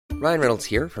Ryan Reynolds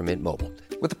here from Mint Mobile.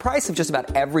 With the price of just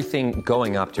about everything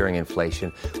going up during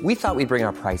inflation, we thought we'd bring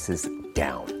our prices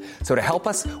down. So to help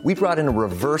us, we brought in a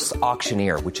reverse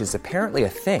auctioneer, which is apparently a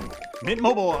thing. Mint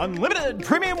Mobile Unlimited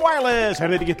Premium Wireless. How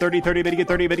to get 30, 30, bit to get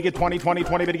 30, bit to get 20, 20,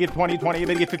 20, bit to get 20, 20,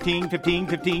 bit to get 15, 15,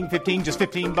 15, 15, just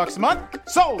 $15 a month?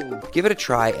 Sold! Give it a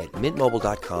try at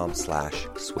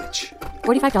mintmobile.com/switch.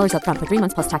 $45 up front for 3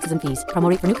 months plus taxes and fees. Promo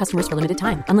rate for new customers for limited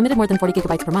time. Unlimited more than 40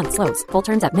 gigabytes per month. Slows full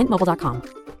terms at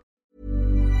mintmobile.com.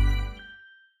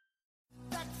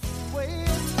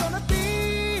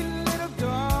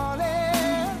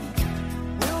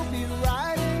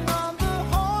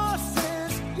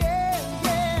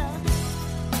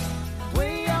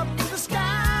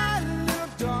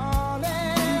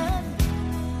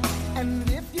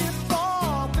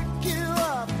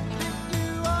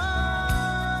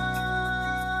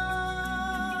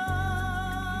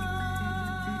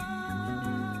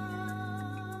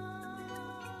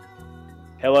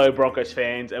 Hello, Broncos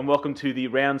fans, and welcome to the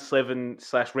Round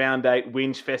 7/Round 8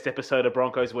 Whinge Fest episode of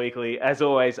Broncos Weekly. As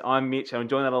always, I'm Mitch. I'm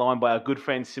joined on the line by our good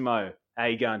friend Simo. How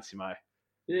you going, Simo?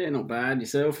 Yeah, not bad.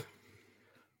 Yourself?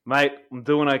 Mate, I'm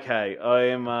doing okay. I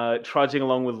am trudging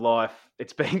along with life.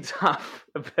 It's been tough,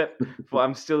 but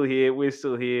I'm still here. We're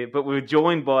still here. But we're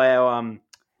joined by our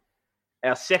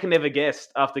second ever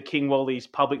guest after King Wally's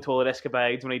public toilet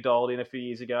escapades when he dialed in a few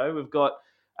years ago. We've got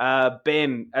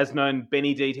Ben, as known,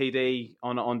 Benny DTD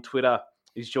on Twitter,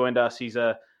 who's joined us. He's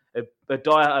a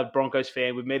diehard Broncos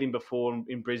fan. We've met him before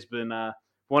in Brisbane.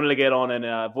 Wanted to get on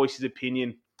and voice his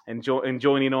opinion and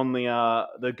join in on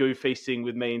the goo feasting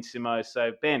with me and Simo.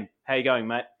 So, Ben, how you going,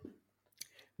 mate?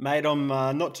 Mate, I'm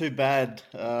not too bad.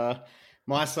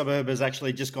 My suburb has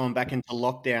actually just gone back into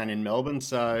lockdown in Melbourne.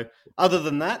 So, other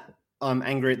than that, I'm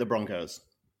angry at the Broncos.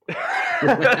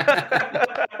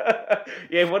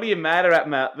 Yeah, what are you madder at,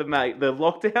 mate? The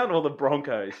lockdown or the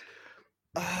Broncos?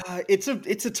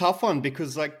 It's a tough one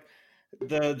because like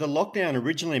the lockdown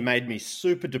originally made me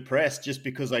super depressed just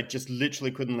because I just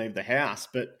literally couldn't leave the house.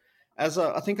 But as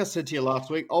I think I said to you last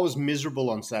week, I was miserable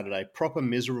on Saturday, proper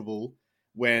miserable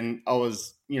when I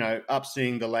was, up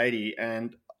seeing the lady,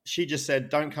 and she just said,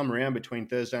 "Don't come around between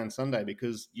Thursday and Sunday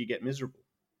because you get miserable."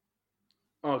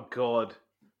 Oh God.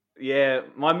 Yeah,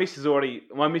 my missus,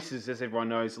 as everyone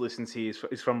knows, listens here,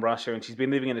 is from Russia, and she's been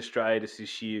living in Australia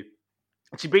this year.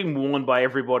 She's been warned by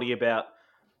everybody about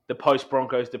the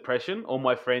post-Broncos depression, all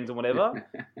my friends and whatever.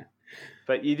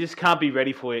 But you just can't be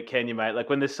ready for it, can you, mate? Like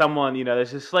when there's someone,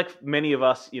 there's just like many of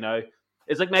us,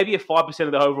 it's like maybe a 5%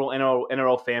 of the overall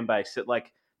NRL fan base that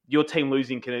like your team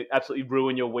losing can absolutely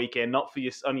ruin your weekend, not for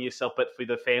only yourself, but for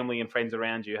the family and friends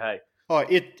around you, hey? Oh,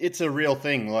 it's a real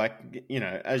thing. Like,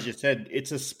 as you said,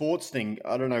 it's a sports thing.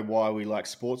 I don't know why we like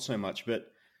sports so much,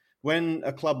 but when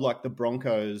a club like the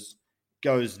Broncos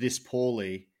goes this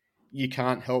poorly, you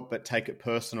can't help but take it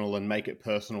personal and make it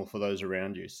personal for those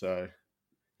around you. So,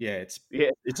 it's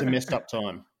a messed up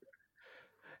time.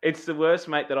 It's the worst,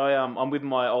 mate, that I'm with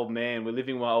my old man. We're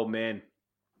living with my old man,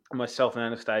 myself and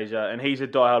Anastasia, and he's a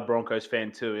diehard Broncos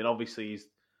fan too. And obviously he's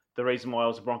the reason why I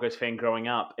was a Broncos fan growing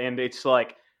up. And it's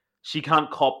like, she can't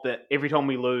cop that every time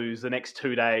we lose, the next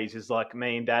 2 days is like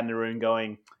me and Dad in a room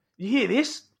going, "You hear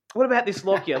this? What about this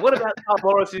Lockyer? What about Carl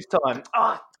Morris this time?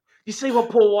 You see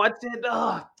what Paul White said?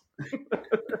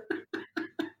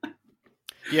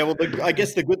 Yeah, well, I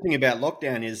guess the good thing about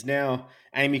lockdown is now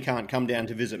Amy can't come down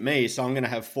to visit me, so I'm going to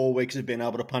have 4 weeks of being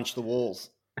able to punch the walls.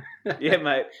 Yeah,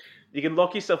 mate. You can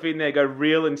lock yourself in there, go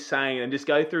real insane, and just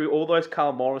go through all those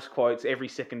Carl Morris quotes every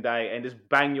second day and just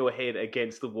bang your head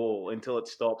against the wall until it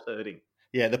stops hurting.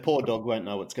 Yeah, the poor dog won't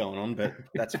know what's going on, but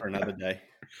that's for another day.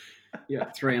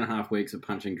 Yeah, 3.5 weeks of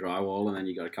punching drywall, and then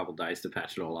you got a couple of days to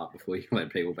patch it all up before you let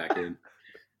people back in.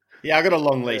 Yeah, I got a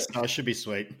long lease, so I should be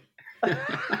sweet.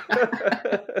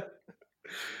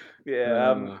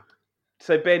 Yeah.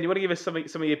 So, Ben, you want to give us some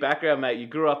of your background, mate? You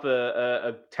grew up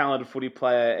a talented footy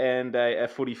player and a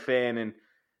footy fan, and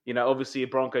obviously a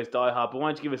Broncos diehard. But why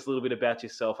don't you give us a little bit about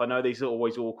yourself? I know these are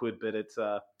always awkward, but it's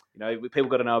people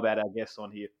got to know about our guests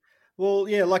on here. Well,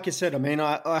 yeah, like you said, I mean,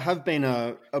 I have been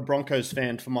a Broncos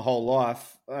fan for my whole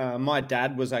life. My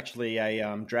dad was actually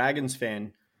a Dragons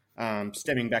fan,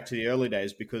 stemming back to the early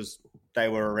days because they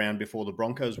were around before the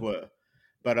Broncos were.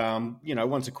 But,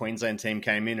 once a Queensland team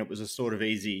came in, it was a sort of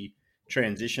easy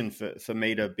transition for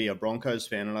me to be a Broncos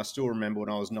fan. And I still remember when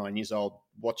I was 9 years old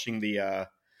watching the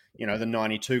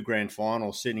 92 grand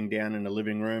final, sitting down in a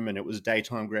living room, and it was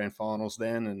daytime grand finals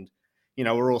then. And,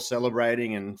 we're all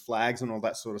celebrating and flags and all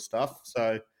that sort of stuff.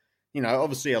 So,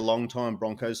 obviously a long-time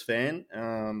Broncos fan,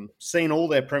 seen all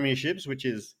their premierships, which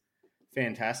is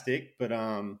fantastic. But,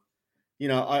 I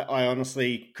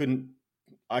honestly couldn't,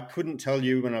 I couldn't tell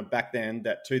you back then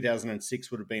that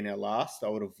 2006 would have been our last. I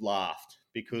would have laughed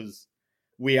because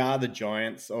we are the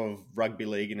giants of rugby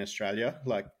league in Australia.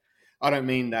 Like, I don't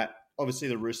mean that. Obviously,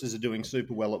 the Roosters are doing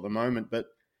super well at the moment, but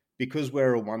because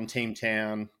we're a one-team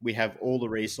town, we have all the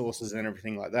resources and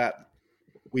everything like that.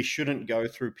 We shouldn't go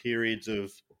through periods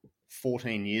of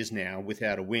 14 years now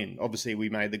without a win. Obviously, we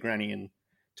made the granny in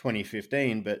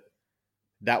 2015, but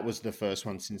that was the first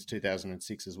one since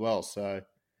 2006 as well. So,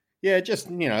 yeah, just,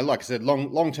 like I said,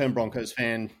 long-term Broncos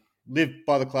fan, live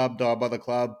by the club, die by the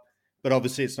club, but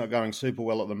obviously it's not going super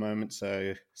well at the moment,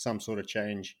 so some sort of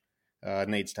change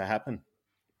needs to happen.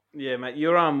 Yeah, mate,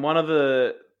 you're one of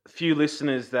the few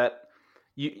listeners that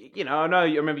I know.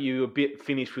 You remember you were a bit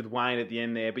finished with Wayne at the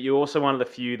end there, but you're also one of the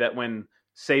few that when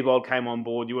Seibold came on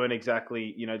board, you weren't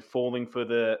exactly falling for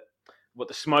the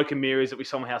smoke and mirrors that we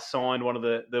somehow signed one of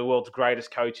the world's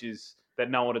greatest coaches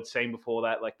that no one had seen before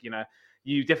that. Like,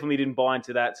 you definitely didn't buy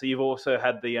into that. So you've also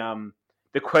had the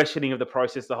questioning of the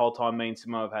process the whole time. Me and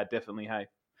Simo have had, definitely. Hey.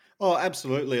 Oh,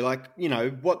 absolutely. Like,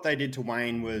 what they did to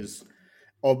Wayne was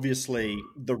obviously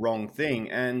the wrong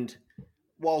thing. And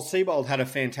while Seibold had a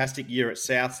fantastic year at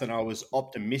Souths, and I was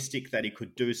optimistic that he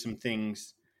could do some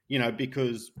things,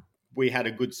 because we had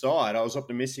a good side, I was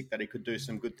optimistic that he could do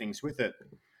some good things with it.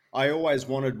 I always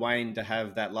wanted Wayne to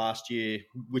have that last year,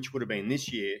 which would have been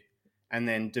this year, and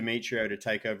then Demetrio to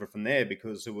take over from there,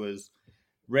 because it was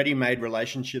ready-made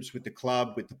relationships with the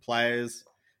club, with the players.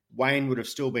 Wayne would have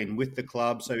still been with the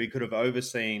club, so he could have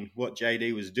overseen what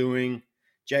JD was doing.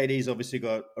 JD's obviously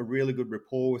got a really good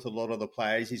rapport with a lot of the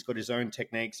players. He's got his own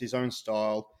techniques, his own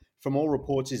style. From all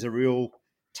reports, he's a real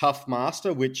tough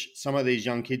master, which some of these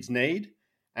young kids need.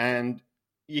 And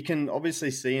you can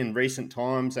obviously see in recent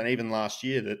times and even last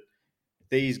year that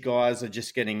these guys are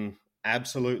just getting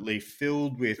absolutely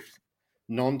filled with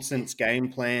nonsense game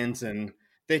plans, and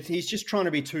that he's just trying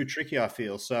to be too tricky, I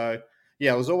feel. So,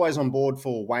 yeah, I was always on board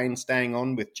for Wayne staying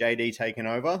on with JD taking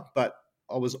over, but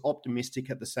I was optimistic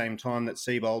at the same time that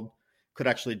Seibold could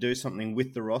actually do something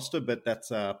with the roster, but that's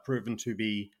proven to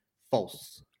be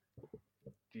false.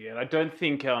 Yeah, I don't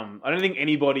think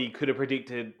anybody could have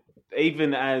predicted,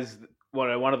 even as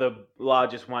one of the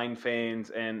largest Wayne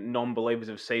fans and non-believers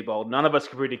of Seibold, none of us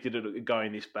could have predicted it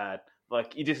going this bad.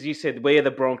 Like you said, we are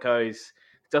the Broncos.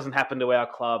 It doesn't happen to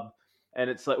our club, and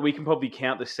it's like we can probably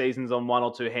count the seasons on one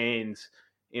or two hands.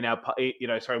 In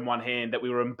one hand, that we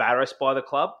were embarrassed by the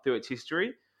club through its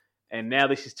history. And now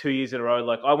this is 2 years in a row.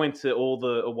 Like, I went to all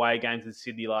the away games in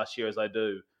Sydney last year, as I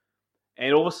do.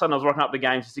 And all of a sudden I was rocking up the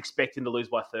games just expecting to lose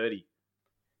by 30.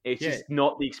 It's just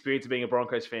not the experience of being a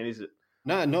Broncos fan, is it?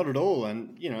 No, not at all.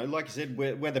 And, like I said,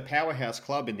 we're the powerhouse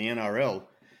club in the NRL.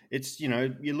 It's,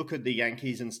 you look at the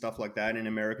Yankees and stuff like that in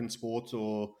American sports,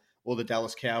 or the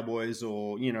Dallas Cowboys,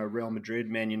 or, Real Madrid,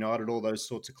 Man United, all those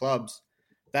sorts of clubs.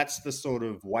 That's the sort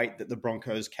of weight that the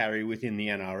Broncos carry within the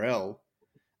NRL,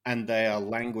 and they are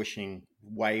languishing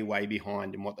way, way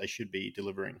behind in what they should be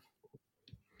delivering.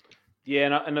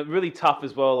 Yeah, and really tough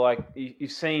as well. Like,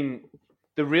 you've seen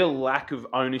the real lack of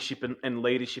ownership and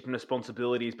leadership and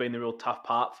responsibility has been the real tough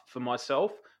part for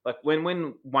myself. Like,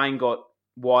 when Wayne got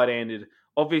wide-handed,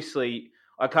 obviously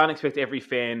I can't expect every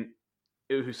fan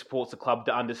who supports the club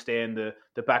to understand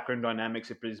the background dynamics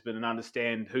of Brisbane and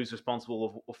understand who's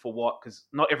responsible for what, because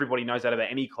not everybody knows that about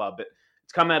any club. But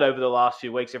it's come out over the last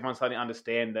few weeks. Everyone's starting to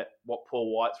understand that what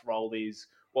Paul White's role is,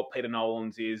 what Peter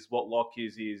Nolan's is, what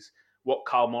Lockyer's is, what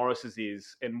Carl Morris's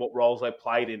is, and what roles they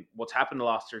played in, what's happened the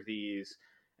last 3 years.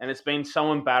 And it's been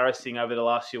so embarrassing over the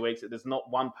last few weeks that there's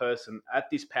not one person at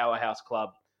this powerhouse club,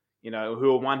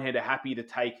 who on one hand are happy to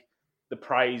take the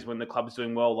praise when the club's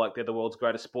doing well, like they're the world's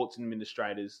greatest sports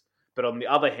administrators. But on the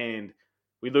other hand,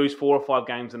 we lose 4 or 5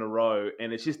 games in a row,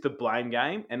 and it's just the blame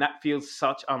game. And that feels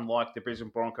such unlike the Brisbane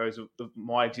Broncos of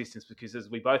my existence, because as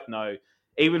we both know,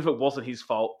 even if it wasn't his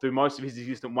fault, through most of his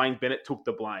existence, Wayne Bennett took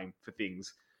the blame for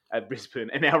things at Brisbane.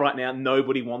 And now, right now,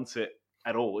 nobody wants it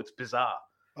at all. It's bizarre.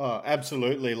 Oh,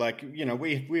 absolutely. Like,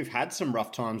 we've had some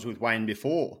rough times with Wayne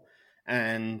before,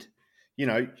 and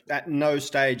at no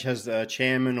stage has the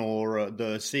chairman or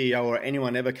the CEO or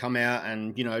anyone ever come out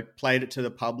and, played it to the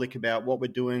public about what we're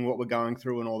doing, what we're going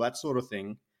through and all that sort of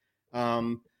thing.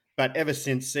 But ever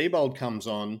since Seibold comes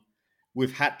on,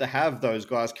 we've had to have those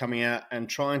guys coming out and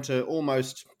trying to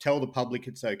almost tell the public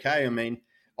it's okay. I mean,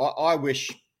 I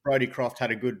wish Brodie Croft had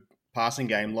a good passing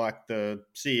game like the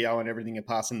CEO and everything are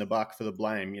passing the buck for the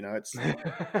blame.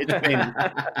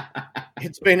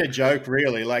 It's been a joke,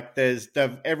 really. Like,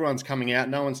 everyone's coming out,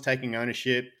 no one's taking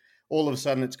ownership. All of a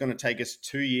sudden, it's going to take us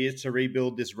 2 years to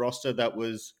rebuild this roster that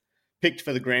was picked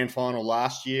for the grand final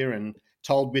last year, and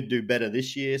told we'd do better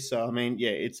this year. So, I mean, yeah,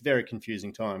 it's a very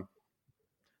confusing time.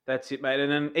 That's it, mate.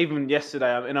 And then even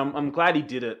yesterday, and I'm glad he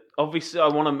did it. Obviously, I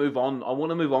want to move on. I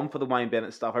want to move on for the Wayne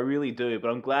Bennett stuff. I really do.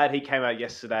 But I'm glad he came out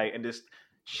yesterday and just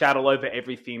shat all over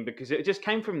everything, because it just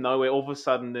came from nowhere. All of a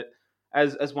sudden, that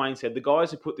as Wayne said, the guys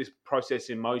who put this process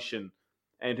in motion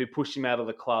and who pushed him out of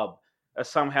the club are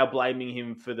somehow blaming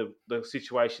him for the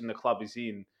situation the club is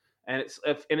in. And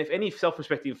if any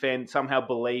self-respecting fan somehow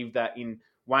believed that in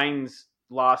Wayne's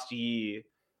last year,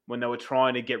 when they were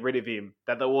trying to get rid of him,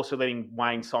 that they're also letting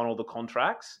Wayne sign all the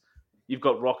contracts, you've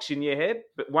got rocks in your head.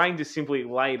 But Wayne just simply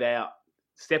laid out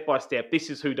step by step, this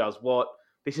is who does what,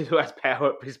 this is who has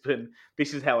power at Brisbane,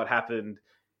 this is how it happened.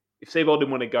 If Seabold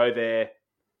didn't want to go there,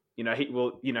 he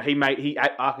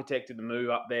architected the move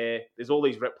up there. There's all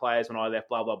these rep players when I left,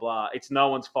 blah, blah, blah. It's no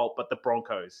one's fault but the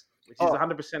Broncos, which is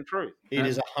 100% true. It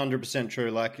is 100%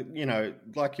 true. Like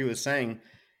you were saying,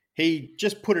 he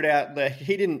just put it out there.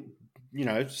 He didn't,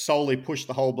 solely push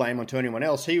the whole blame onto anyone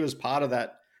else. He was part of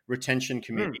that retention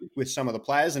committee with some of the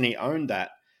players, and he owned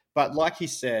that. But like he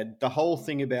said, the whole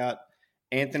thing about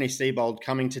Anthony Seibold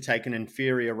coming to take an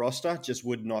inferior roster just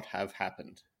would not have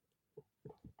happened.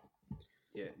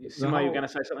 Yeah. Simo, you're going to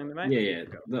say something to me? Yeah.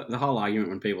 The whole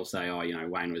argument when people say,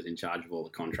 Wayne was in charge of all the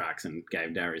contracts and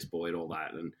gave Darius Boyd all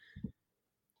that, and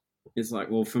it's like,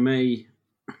 well, for me,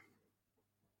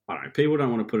 I don't know, people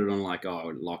don't want to put it on like,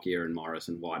 Lockyer and Morris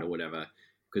and White or whatever,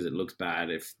 because it looks bad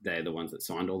if they're the ones that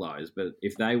signed all those. But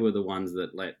if they were the ones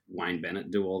that let Wayne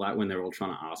Bennett do all that when they're all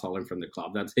trying to arsehole him from the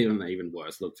club, that's even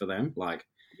worse look for them. Like,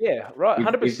 yeah, right,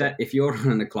 100%. If you're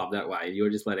running a club that way, you're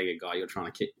just letting a guy you're trying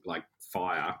to kick, like,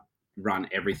 fire, run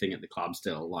everything at the club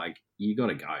still, like, you got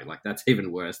to go. Like, that's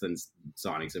even worse than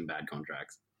signing some bad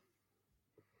contracts.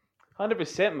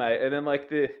 100%, mate. And then, like,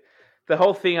 the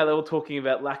whole thing, how they're all talking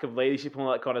about lack of leadership and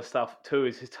all that kind of stuff too,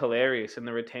 is just hilarious. And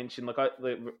the retention, like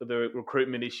the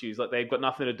recruitment issues, like they've got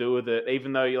nothing to do with it.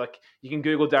 Even though you can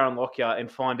Google Darren Lockyer and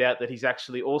find out that he's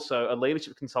actually also a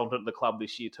leadership consultant at the club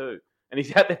this year too. And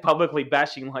he's out there publicly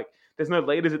bashing like there's no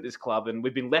leaders at this club and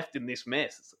we've been left in this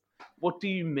mess. What do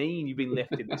you mean you've been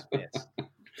left in this mess?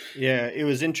 Yeah, it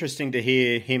was interesting to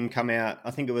hear him come out,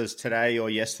 I think it was today or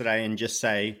yesterday, and just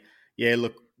say, yeah,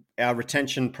 look, our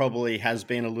retention probably has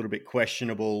been a little bit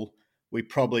questionable. We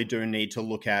probably do need to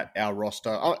look at our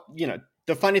roster.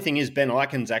 The funny thing is Ben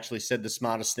Ikens actually said the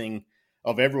smartest thing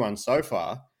of everyone so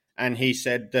far, and he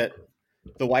said that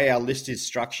the way our list is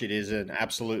structured is an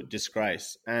absolute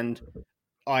disgrace. And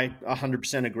I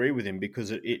 100% agree with him,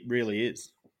 because it really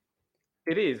is.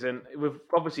 It is, and we've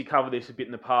obviously covered this a bit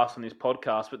in the past on this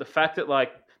podcast, but the fact that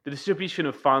the distribution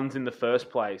of funds in the first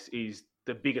place is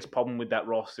the biggest problem with that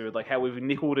roster, like how we've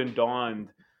nickeled and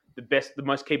dimed the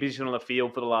most key position on the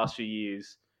field for the last few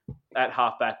years at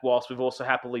halfback, whilst we've also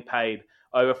happily paid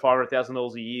over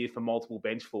 $500,000 a year for multiple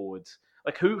bench forwards.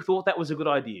 Like, who thought that was a good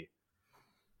idea?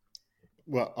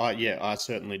 Well, I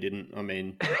certainly didn't. I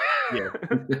mean, yeah,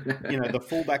 the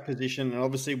fullback position, and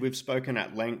obviously we've spoken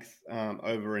at length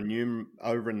over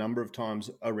a number of times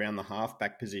around the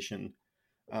halfback position.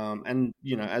 And,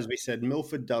 as we said,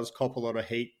 Milford does cop a lot of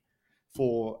heat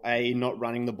for A, not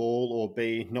running the ball, or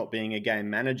B, not being a game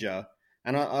manager.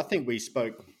 And I think we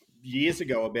spoke years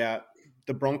ago about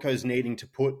the Broncos needing to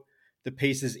put the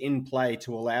pieces in play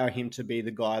to allow him to be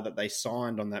the guy that they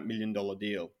signed on that $1 million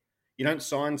deal. You don't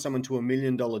sign someone to $1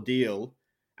 million deal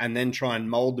and then try and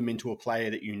mold them into a player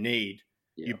that you need.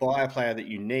 Yeah. You buy a player that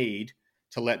you need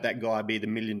to let that guy be the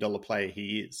 $1 million player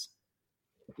he is.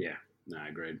 Yeah, no,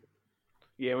 agreed.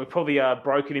 Yeah, we've probably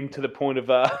broken him to the point of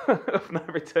no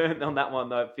return on that one,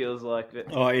 though, it feels like.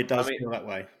 But, it does feel that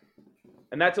way.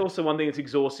 And that's also one thing that's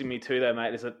exhausting me too, though,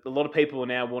 mate, is that a lot of people are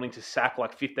now wanting to sack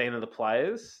 15 of the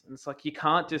players. And it's like, you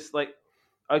can't just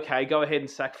okay, go ahead and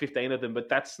sack 15 of them, but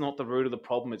that's not the root of the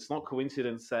problem. It's not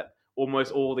coincidence that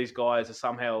almost all these guys are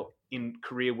somehow in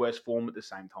career worst form at the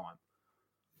same time.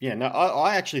 Yeah, no,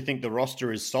 I actually think the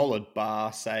roster is solid,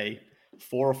 bar, say,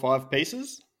 4 or 5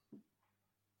 pieces.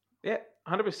 Yeah,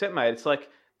 100%, mate. It's like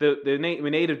we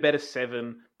need a better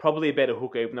 7, probably a better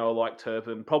hooker, even though I like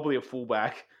Turpin, probably a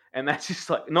fullback. And that's just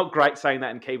not great saying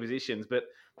that in key positions, but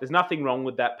there's nothing wrong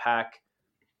with that pack.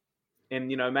 And,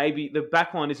 maybe the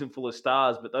back line isn't full of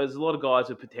stars, but there's a lot of guys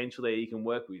with potential there you can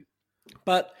work with.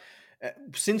 But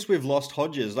since we've lost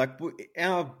Hodges,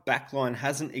 our back line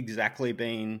hasn't exactly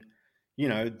been,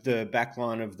 the back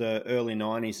line of the early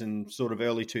 90s and sort of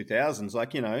early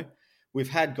 2000s. We've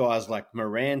had guys like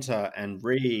Miranda and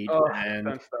Reed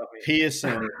and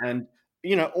Pearson and,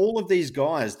 all of these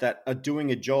guys that are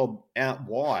doing a job out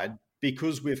wide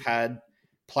because we've had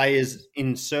players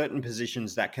in certain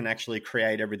positions that can actually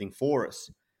create everything for us.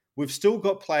 we've still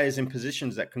got players in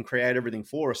positions that can create everything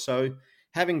for us. So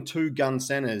having 2 gun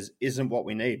centers isn't what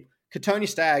we need. Katoni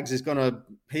Staggs he's going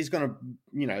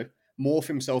to, morph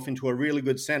himself into a really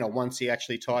good center once he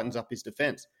actually tightens up his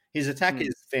defense. His attack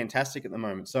is fantastic at the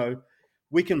moment. So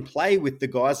we can play with the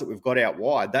guys that we've got out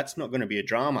wide. That's not going to be a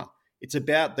drama. It's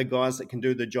about the guys that can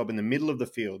do the job in the middle of the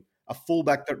field, a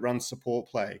fullback that runs support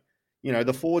play,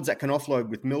 the forwards that can offload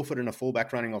with Milford and a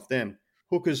fullback running off them,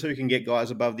 hookers who can get guys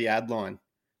above the ad line,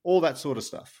 all that sort of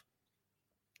stuff.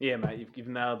 Yeah, mate, you've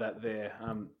nailed that there.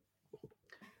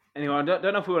 Anyway, I don't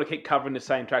know if we want to keep covering the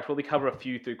same tracks. We'll cover a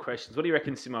few through questions. What do you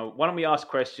reckon, Simo? Why don't we ask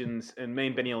questions and me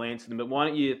and Benny will answer them, but why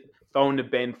don't you throw in to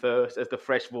Ben first as the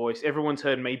fresh voice? Everyone's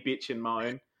heard me bitch and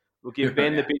moan. We'll give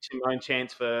Ben the bitch and moan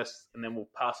chance first, and then we'll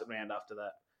pass it around after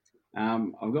that.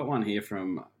 I've got one here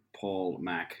from Paul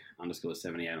Mac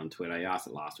 _78 on Twitter. He asked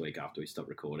it last week after we stopped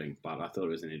recording, but I thought it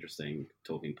was an interesting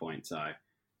talking point, so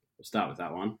we'll start with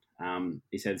that one.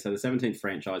 He said, so the 17th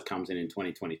franchise comes in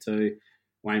 2022.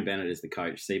 Wayne Bennett is the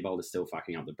coach. Seabold is still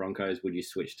fucking up the Broncos. Would you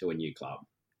switch to a new club?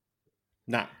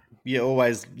 No.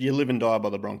 You live and die by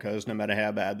the Broncos, no matter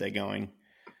how bad they're going.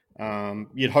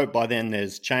 You'd hope by then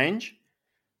there's change.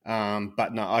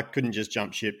 But no, I couldn't just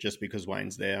jump ship just because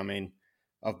Wayne's there. I mean,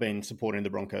 I've been supporting the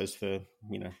Broncos for,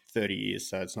 30 years,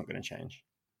 so it's not going to change.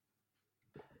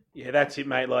 Yeah, that's it,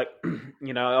 mate. Like,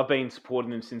 I've been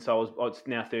supporting them since it's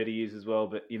now 30 years as well.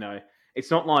 But, it's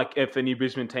not like if a new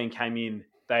Brisbane team came in,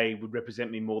 they would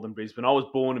represent me more than Brisbane. I was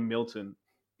born in Milton.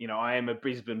 I am a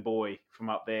Brisbane boy from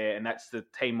up there, and that's the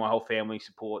team my whole family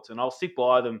supports. And I'll stick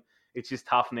by them. It's just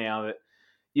tough now that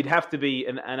you'd have to be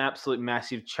an absolute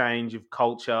massive change of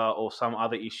culture or some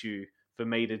other issue for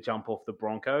me to jump off the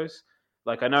Broncos.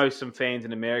 Like, I know some fans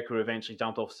in America have eventually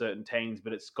jumped off certain teams,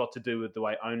 but it's got to do with the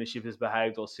way ownership has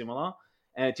behaved or similar.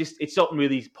 And it's not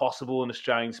really possible in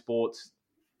Australian sports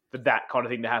for that kind of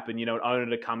thing to happen, an owner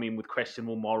to come in with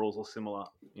questionable morals or similar,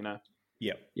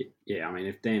 Yeah. Yeah, I mean,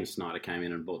 if Dan Snyder came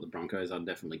in and bought the Broncos, I'd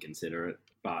definitely consider it.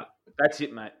 But that's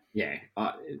it, mate. Yeah,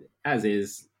 as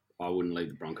is, I wouldn't leave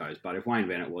the Broncos. But if Wayne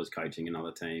Bennett was coaching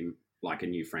another team, like a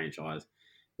new franchise,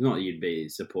 not that you'd be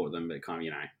support them, but kind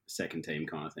of, second team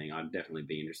kind of thing, I'd definitely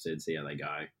be interested to see how they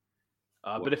go.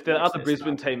 But if the other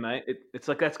Brisbane team, mate, it's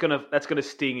like that's gonna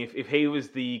sting. If he was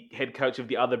the head coach of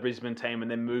the other Brisbane team and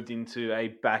then moved into a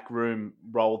backroom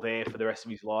role there for the rest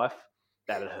of his life,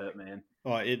 that'd hurt, man.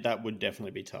 Oh, that would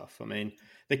definitely be tough. I mean,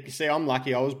 I'm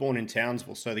lucky. I was born in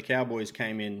Townsville, so the Cowboys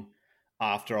came in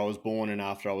after I was born and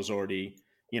after I was already,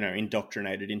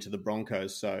 indoctrinated into the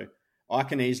Broncos. So I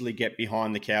can easily get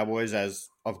behind the Cowboys as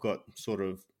I've got sort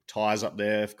of ties up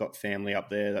there. I've got family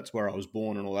up there. That's where I was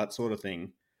born and all that sort of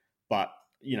thing. But,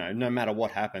 no matter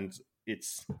what happens,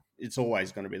 it's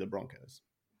always going to be the Broncos.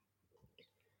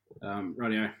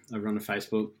 Radio, over on the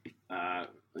Facebook,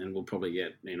 and we'll probably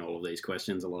get in all of these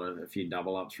questions, a few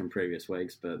double ups from previous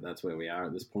weeks, but that's where we are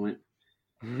at this point.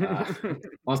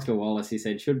 Oscar Wallace, he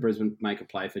said, should Brisbane make a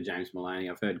play for James Maloney?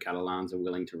 I've heard Catalans are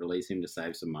willing to release him to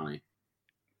save some money.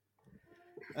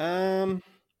 I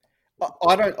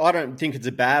don't think it's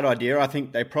a bad idea. I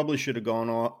think they probably should have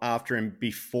gone after him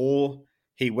before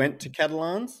he went to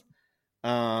Catalans,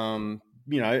 and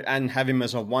have him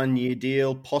as a 1-year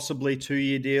deal, possibly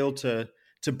 2-year deal to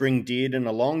bring Dearden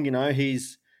along.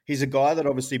 He's a guy that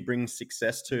obviously brings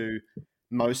success to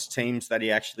most teams that he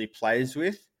actually plays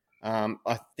with.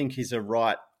 I think he's a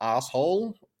right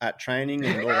asshole at training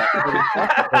and all that sort of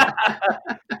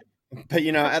stuff. But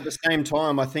at the same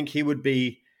time, I think he would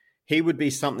be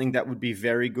something that would be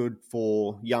very good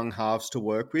for young halves to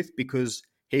work with because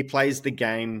he plays the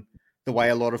game the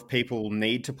way a lot of people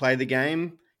need to play the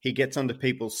game. He gets under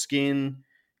people's skin.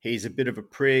 He's a bit of a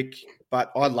prick,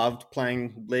 but I loved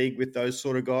playing league with those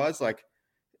sort of guys. Like,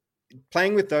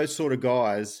 playing with those sort of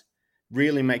guys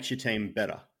really makes your team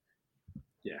better.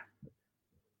 Yeah.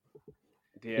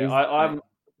 Yeah, I'm...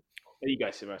 There you go,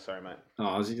 Simo. Sorry, mate.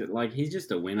 Oh, he's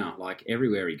just a winner. Like,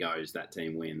 everywhere he goes, that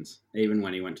team wins. Even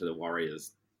when he went to the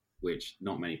Warriors, which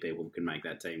not many people can make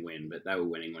that team win, but they were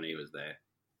winning when he was there.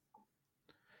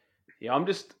 Yeah,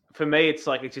 for me, it's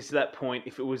just at that point.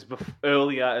 If it was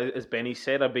earlier, as Benny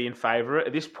said, I'd be in favour.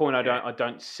 At this point, I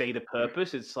don't see the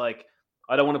purpose. It's like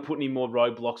I don't want to put any more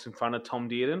roadblocks in front of Tom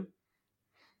Dearden.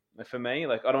 For me,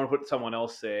 I don't want to put someone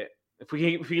else there. If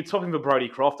we could top him for Brodie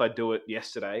Croft, I'd do it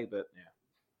yesterday. But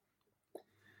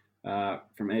yeah.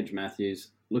 From Edge Matthews,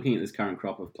 looking at this current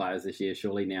crop of players this year,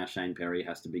 surely now Shane Perry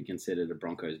has to be considered a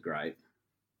Broncos great.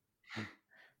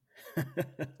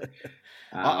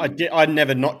 I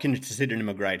never not considered him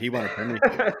a great. He won a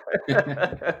premiership.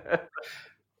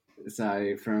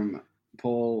 So from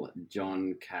Paul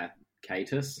John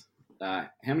Catus, how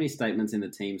many statements in the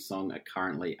team song are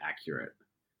currently accurate?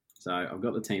 So I've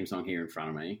got the team song here in front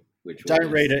of me.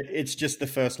 Don't read it. It's just the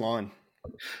first line.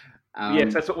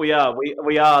 Yes, that's what we are.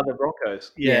 We are the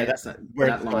Broncos. Yeah,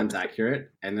 that line's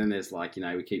accurate. And then there's like,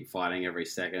 we keep fighting every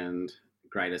second.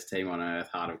 Greatest team on earth,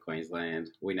 heart of Queensland.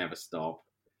 We never stop.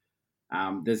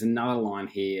 There's another line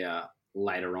here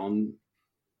later on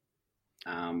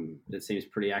that seems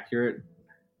pretty accurate.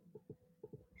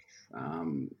 I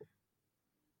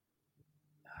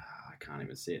can't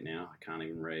even see it now. I can't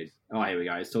even read. Oh, here we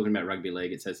go. It's talking about rugby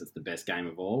league. It says it's the best game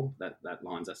of all. That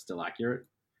lines are still accurate.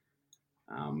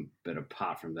 But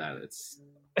apart from that, it's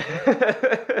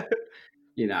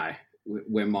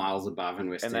we're miles above and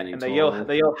we're standing tall.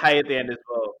 They yell hey at the end as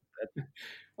well.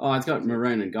 Oh, it's got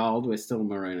maroon and gold. We're still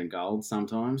maroon and gold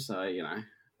sometimes. So,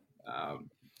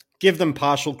 give them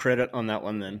partial credit on that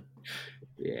one then.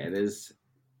 Yeah, there's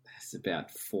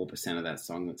about 4% of that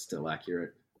song that's still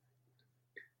accurate.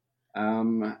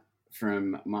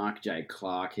 From Mark J.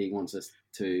 Clark, he wants us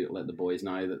to let the boys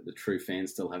know that the true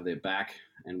fans still have their back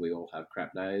and we all have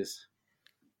crap days.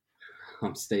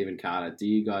 I'm Stephen Carter. Do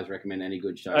you guys recommend any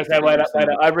good shows? Okay, wait.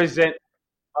 I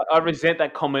resent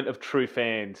that comment of true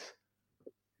fans.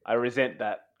 I resent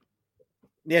that.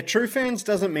 Yeah, true fans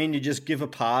doesn't mean you just give a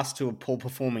pass to a poor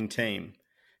performing team.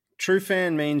 True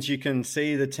fan means you can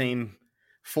see the team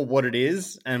for what it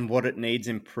is and what it needs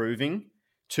improving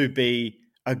to be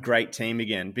a great team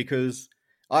again. Because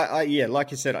like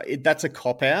you said, that's a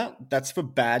cop out. That's for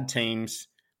bad teams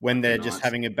when they're just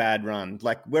having a bad run.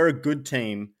 Like, we're a good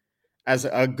team as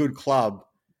a good club,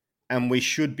 and we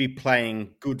should be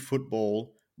playing good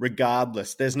football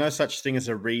regardless. There's no such thing as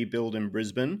a rebuild in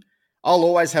Brisbane. I'll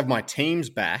always have my teams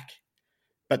back,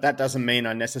 but that doesn't mean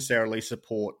I necessarily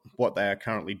support what they are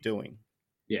currently doing.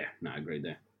 Yeah, no, I agree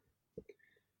there.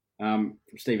 From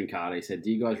Stephen Carter, he said,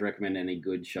 do you guys recommend any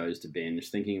good shows to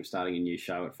binge? Thinking of starting a new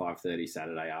show at 5:30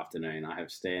 Saturday afternoon. I have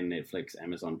Stan, Netflix,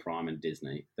 Amazon Prime, and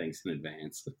Disney. Thanks in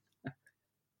advance.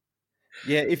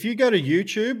 Yeah, if you go to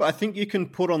YouTube, I think you can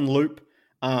put on loop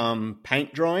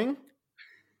paint drawing.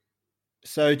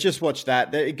 So just watch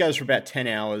that. It goes for about 10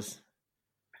 hours.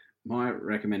 My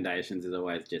recommendations is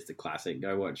always just a classic.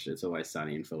 Go watch It's Always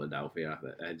Sunny in Philadelphia.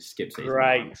 Just skip season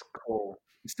 1. Cool.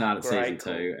 Start at season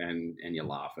 2 and you're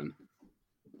laughing.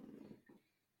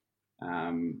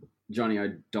 Johnny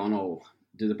O'Donnell.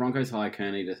 Do the Broncos hire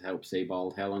Kearney to help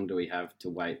Seabold? How long do we have to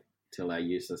wait till our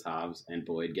useless halves and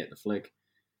Boyd get the flick?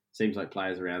 Seems like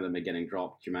players around them are getting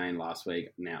dropped. Jermaine last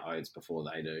week, now Oates before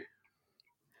they do.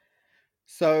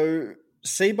 So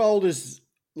Seabold is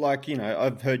like,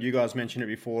 I've heard you guys mention it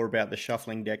before about the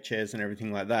shuffling deck chairs and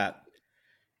everything like that.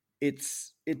 It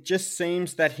just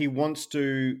seems that he wants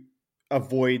to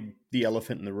avoid the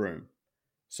elephant in the room.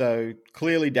 So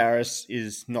clearly Darius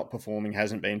is not performing,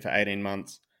 hasn't been for 18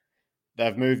 months.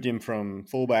 They've moved him from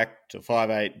fullback to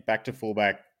 5'8", back to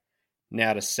fullback,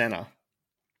 now to centre.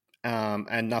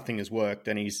 And nothing has worked,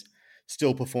 and he's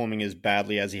still performing as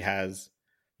badly as he has,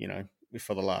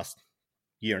 for the last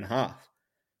year and a half.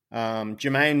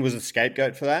 Jermaine was a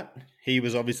scapegoat for that. He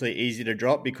was obviously easy to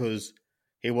drop because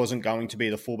he wasn't going to be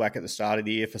the fullback at the start of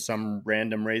the year for some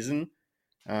random reason.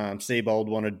 Seabold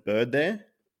wanted Bird there,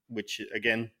 which,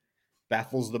 again,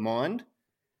 baffles the mind.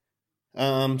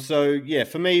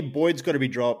 For me, Boyd's got to be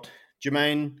dropped.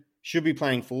 Jermaine should be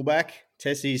playing fullback.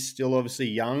 Tessie's still obviously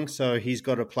young, so he's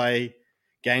got to play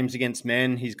games against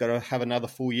men. He's got to have another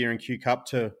full year in Q Cup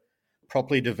to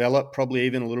properly develop, probably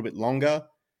even a little bit longer.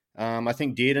 I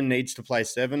think Dearden needs to play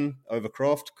 7 over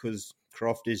Croft because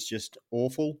Croft is just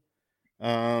awful.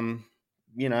 And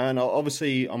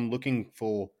obviously I'm looking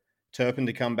for Turpin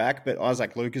to come back, but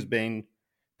Isaac Luke has been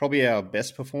probably our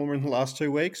best performer in the last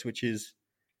 2 weeks, which is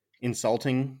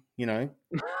insulting,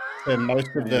 for most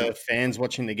of the fans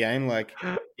watching the game. Like,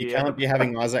 you can't be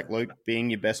having Isaac Luke being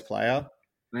your best player.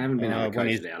 I haven't been able to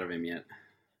coach it out of him yet.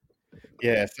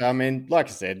 Yeah, so I mean, like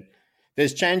I said,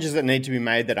 there's changes that need to be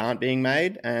made that aren't being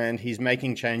made, and he's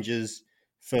making changes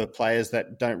for players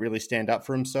that don't really stand up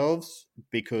for themselves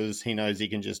because he knows he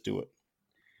can just do it.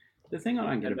 The thing I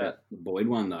don't get about the Boyd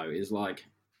one, though, is like,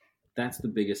 that's the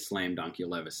biggest slam dunk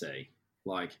you'll ever see.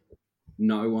 Like,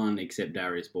 no one except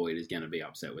Darius Boyd is going to be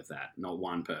upset with that. Not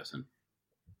one person.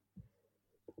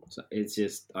 So it's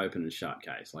just open and shut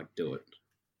case. Like, do it.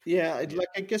 Yeah,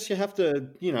 I guess you have to,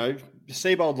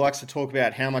 Seabold likes to talk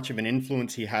about how much of an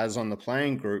influence he has on the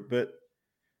playing group, but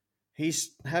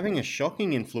he's having a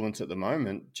shocking influence at the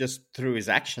moment just through his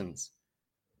actions.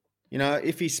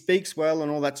 If he speaks well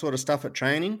and all that sort of stuff at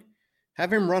training,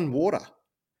 have him run water.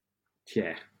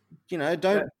 Yeah.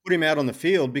 Don't put him out on the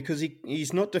field because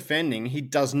he's not defending. He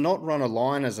does not run a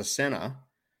line as a centre.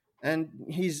 And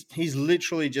he's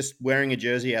literally just wearing a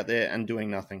jersey out there and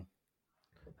doing nothing.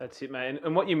 That's it, mate.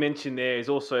 And what you mentioned there is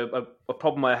also a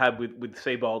problem I had with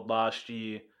Seabold last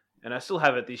year, and I still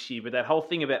have it this year. But that whole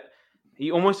thing about he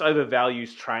almost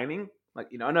overvalues training. Like,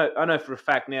 you know, I know for a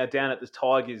fact now down at the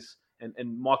Tigers,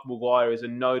 and Michael Maguire is a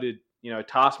noted, you know,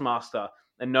 taskmaster,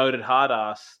 a noted hard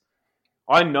ass.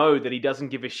 I know that he doesn't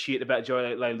give a shit about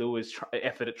Joey Leilua's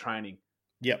effort at training.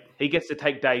 Yep. He gets to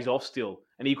take days off still,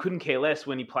 and he couldn't care less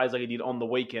when he plays like he did on the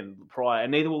weekend prior,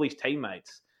 and neither will his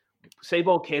teammates.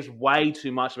 Seabold cares way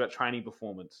too much about training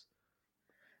performance.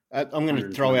 I'm going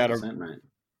to throw out mate.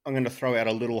 I'm going to throw out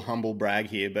a little humble brag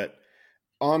here, but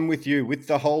I'm with you with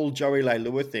the whole Joey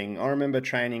Leilua thing. I remember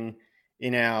training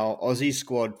in our Aussie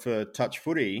squad for touch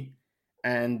footy,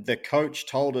 and the coach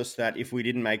told us that if we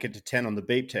didn't make it to 10 on the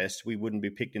beep test, we wouldn't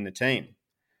be picked in the team.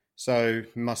 So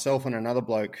myself and another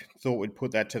bloke thought we'd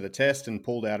put that to the test and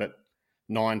pulled out at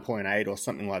 9.8 or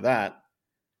something like that.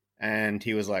 And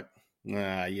he was like,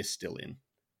 nah, you're still in.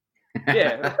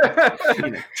 Yeah.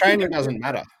 You know, training doesn't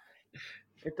matter.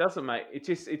 It doesn't, mate. It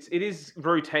is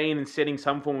routine and setting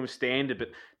some form of standard, but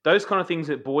those kind of things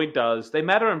that Boyd does, they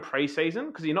matter in preseason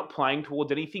because you're not playing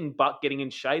towards anything but getting in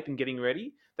shape and getting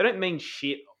ready. They don't mean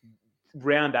shit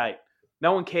round 8.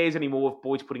 No one cares anymore if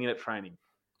Boyd's putting in at training.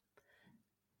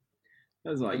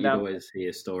 It's like you always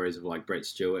hear stories of like Brett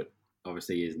Stewart.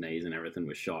 Obviously, his knees and everything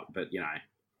was shot, but you know,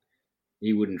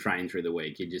 he wouldn't train through the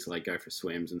week. He'd just like go for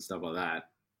swims and stuff like that,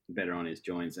 better on his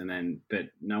joints. And then, but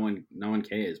no one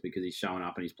cares because he's showing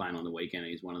up and he's playing on the weekend.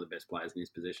 And he's one of the best players in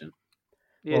his position.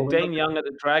 Yeah, well, Dean Young at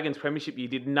the Dragons Premiership year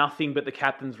did nothing but the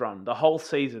captain's run the whole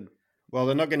season. Well,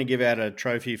 they're not going to give out a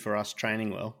trophy for us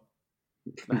training well.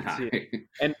 That's it.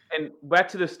 And back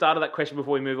to the start of that question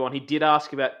before we move on, he did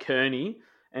ask about Kearney.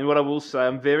 And what I will say,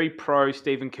 I'm very pro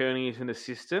Stephen Kearney as an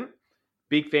assistant.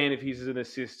 Big fan of his as an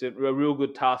assistant. A real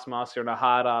good taskmaster and a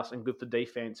hard ass and good for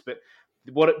defense. But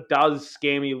what it does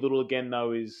scare me a little again,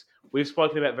 though, is we've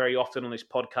spoken about very often on this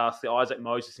podcast the Isaac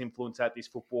Moses influence at this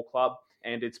football club.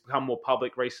 And it's become more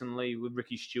public recently with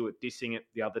Ricky Stewart dissing it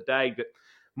the other day. But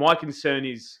my concern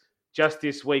is just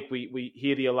this week we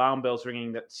hear the alarm bells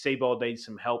ringing that Seabold needs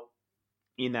some help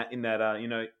in that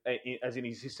as an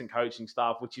assistant coaching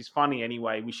staff, which is funny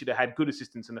anyway. We should have had good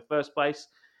assistants in the first place.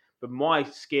 But my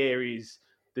scare is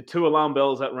the two alarm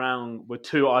bells that rang were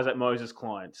two Isaac Moses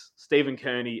clients, Stephen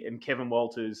Kearney and Kevin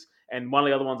Walters. And one of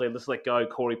the other ones they just let go,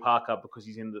 Corey Parker, because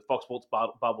he's in the Fox Sports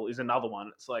bubble, is another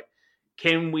one. It's like,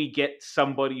 can we get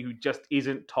somebody who just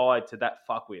isn't tied to that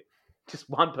fuckwit? Just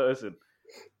one person.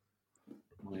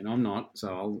 I mean, I'm not,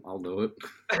 so I'll do it.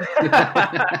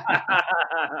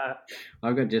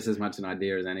 I've got just as much an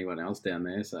idea as anyone else down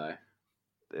there, so.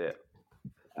 Yeah.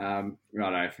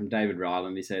 Righto, from David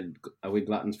Ryland, he said, are we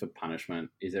gluttons for punishment?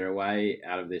 Is there a way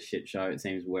out of this shit show? It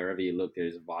seems wherever you look, there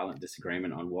is a violent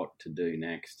disagreement on what to do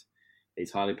next.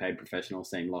 These highly paid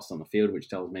professionals seem lost on the field, which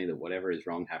tells me that whatever is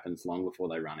wrong happens long before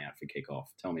they run out for kickoff.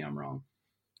 Tell me I'm wrong.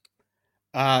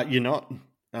 You're not.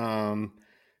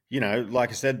 Like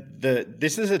I said,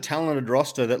 this is a talented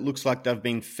roster that looks like they've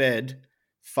been fed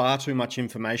far too much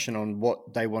information on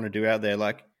what they want to do out there.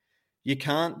 Like, you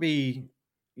can't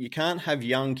have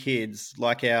young kids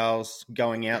like ours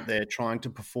going out there trying to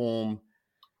perform,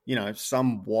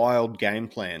 some wild game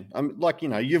plan.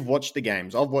 You've watched the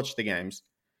games. I've watched the games.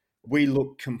 We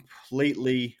look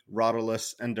completely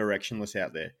rudderless and directionless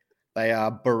out there. They are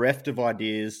bereft of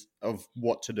ideas of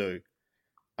what to do.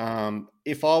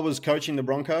 If I was coaching the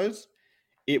Broncos,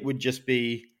 it would just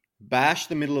be bash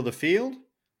the middle of the field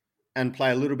and play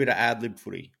a little bit of ad-lib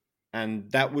footy. And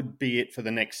that would be it for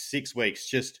the next 6 weeks.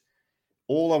 Just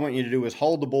all I want you to do is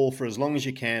hold the ball for as long as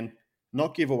you can,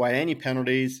 not give away any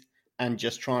penalties, and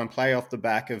just try and play off the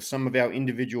back of some of our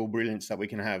individual brilliance that we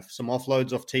can have. Some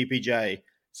offloads off TPJ,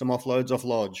 some offloads off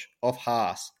Lodge, off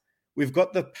Haas. We've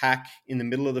got the pack in the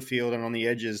middle of the field and on the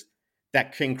edges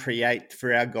that can create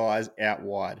for our guys out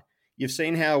wide. You've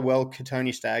seen how well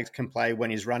Tony Staggs can play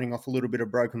when he's running off a little bit of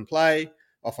broken play,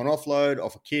 off an offload,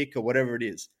 off a kick, or whatever it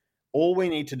is. All we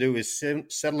need to do is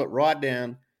settle it right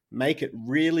down, make it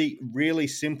really, really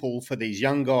simple for these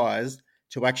young guys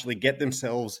to actually get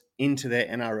themselves into their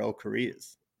NRL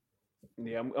careers.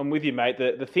 Yeah, I'm with you, mate.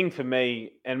 The thing for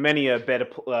me, and many are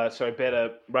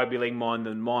better rugby league mind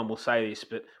than mine will say this,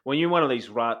 but when you're one of these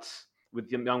ruts with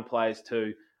young players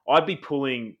too, I'd be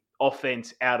pulling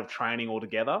offense out of training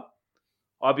altogether.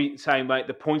 I'd be saying, mate,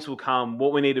 the points will come.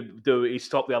 What we need to do is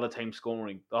stop the other team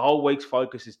scoring. The whole week's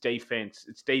focus is defense.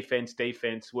 It's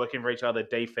defense, working for each other,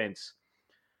 defense.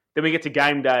 Then we get to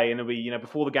game day, and it'll be,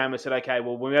 before the game, I said, okay,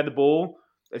 well, when we had the ball,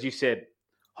 as you said,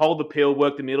 hold the pill,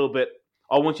 work the middle, but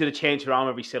I want you to chance your arm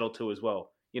every set or two as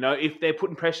well. You know, if they're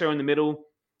putting pressure in the middle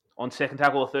on second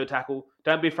tackle or third tackle,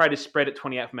 don't be afraid to spread it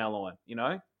 28 from our line, you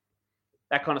know?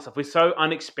 That kind of stuff. We're so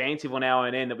unexpansive on our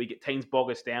own end that we get teams bog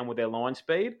us down with their line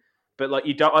speed. But like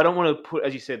I don't want to put,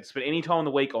 as you said, spend any time in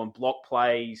the week on block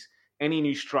plays, any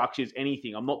new structures,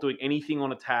 anything. I'm not doing anything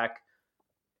on attack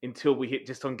until we hit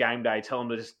just on game day. Tell them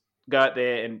to just go out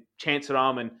there and chance their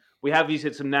arm. And we have, you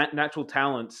said, some natural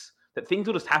talents that things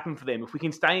will just happen for them if we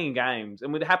can stay in games.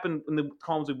 And it happened in the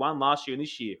times we won last year and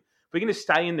this year. If we're going to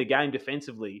stay in the game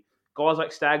defensively, guys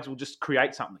like Stags will just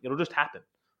create something. It'll just happen.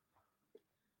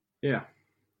 Yeah.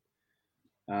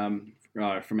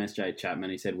 Right, from SJ Chapman,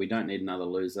 he said, we don't need another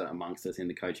loser amongst us in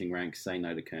the coaching ranks. Say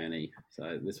no to Kearney.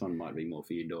 So this one might be more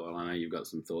for you, Doyle. I know you've got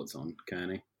some thoughts on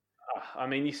Kearney. I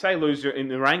mean, you say loser in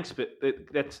the ranks, but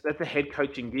that's a head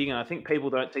coaching gig, and I think people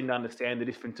don't seem to understand the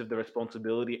difference of the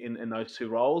responsibility in those two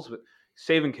roles. But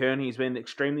Stephen Kearney has been an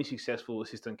extremely successful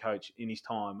assistant coach in his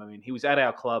time. I mean, he was at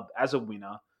our club as a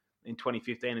winner in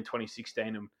 2015 and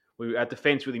 2016, and our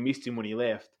defence really missed him when he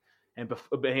left. And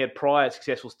he had prior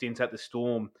successful stints at the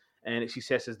Storm and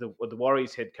success as the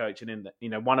Warriors head coach, and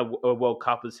then won a World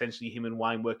Cup with essentially him and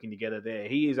Wayne working together there.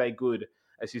 He is a good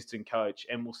assistant coach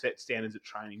and will set standards at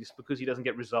training. Just because he doesn't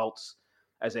get results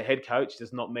as a head coach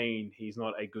does not mean he's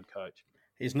not a good coach.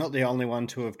 He's not the only one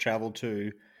to have travelled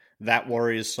to that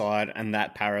Warriors side and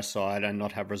that Paris side and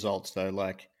not have results, though.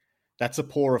 Like, that's a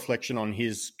poor reflection on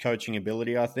his coaching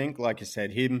ability, I think. Like you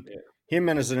said, him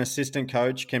and as an assistant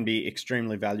coach can be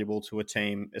extremely valuable to a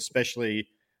team, especially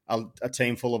a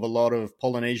team full of a lot of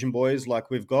Polynesian boys like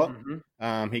we've got.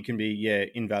 Mm-hmm. He can be,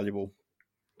 invaluable.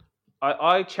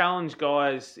 I challenge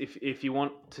guys, if you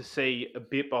want to see a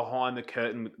bit behind the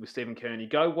curtain with Stephen Kearney,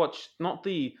 go watch not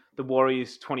the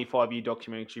Warriors 25-year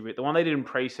documentary, but the one they did in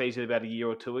pre-season about a year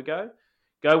or two ago.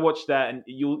 Go watch that and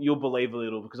you'll believe a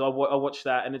little, because I watched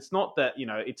that, and it's not that,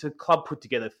 it's a club put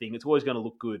together thing. It's always going to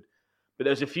look good. But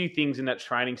there's a few things in that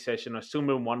training session. I still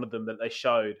remember one of them that they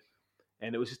showed,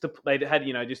 and it was just they had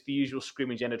just the usual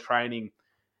scrimmage and a training,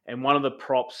 and one of the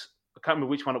props, I can't remember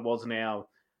which one it was now,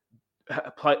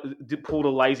 pulled a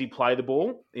lazy play the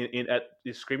ball at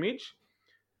the scrimmage,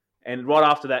 and right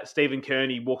after that, Stephen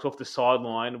Kearney walks off the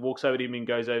sideline, walks over to him and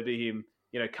goes over to him,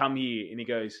 come here, and he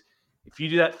goes, if you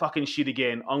do that fucking shit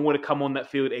again, I'm going to come on that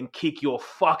field and kick your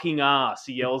fucking ass.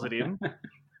 He yells at him,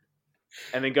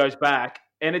 and then goes back.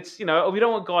 And it's, we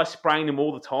don't want guys spraying them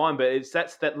all the time, but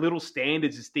that's that little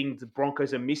standards is things the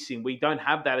Broncos are missing. We don't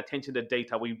have that attention to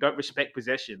detail. We don't respect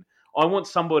possession. I want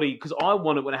somebody, because I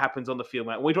want it when it happens on the field,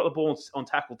 mate. When we drop the ball on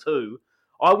tackle too,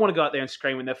 I want to go out there and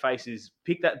scream in their faces,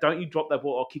 pick that, don't you drop that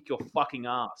ball, I'll kick your fucking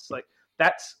ass. Like,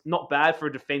 that's not bad for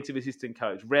a defensive assistant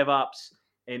coach. Rev ups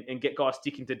and get guys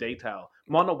sticking to detail.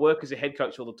 Might not work as a head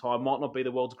coach all the time, might not be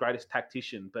the world's greatest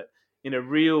tactician, but in a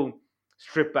real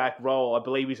strip back role, I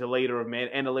believe he's a leader of men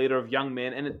and a leader of young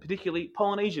men, and particularly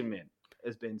Polynesian men,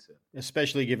 as Ben said.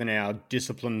 Especially given our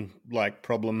discipline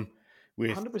problem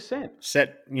with 100%.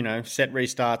 set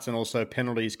restarts and also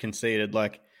penalties conceded.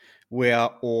 Like, we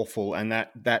are awful, and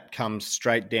that comes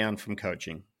straight down from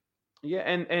coaching. Yeah,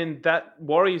 and that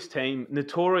Warriors team,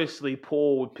 notoriously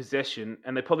poor with possession,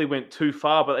 and they probably went too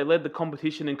far, but they led the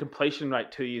competition in completion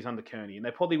rate 2 years under Kearney, and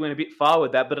they probably went a bit far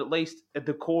with that, but at least at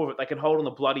the core of it, they can hold on the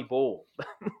bloody ball.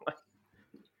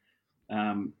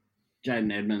 Jaden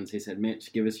Edmonds, he said,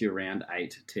 Mitch, give us your round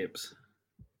 8 tips.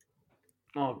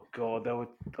 Oh, God, they were...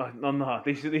 Oh, no,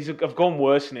 these have gone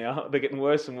worse now. They're getting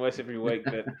worse and worse every week,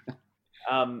 but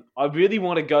I really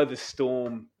want to go the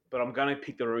Storm, but I'm going to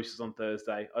pick the Roosters on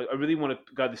Thursday. I really want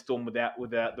to go the Storm without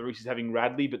the Roosters having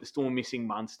Radley, but the Storm missing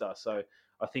Munster. So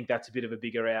I think that's a bit of a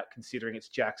bigger out, considering it's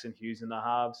Jackson Hughes in the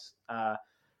halves.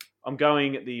 I'm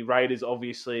going the Raiders,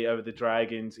 obviously, over the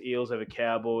Dragons, Eels over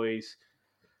Cowboys,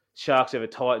 Sharks over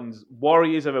Titans,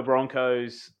 Warriors over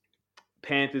Broncos,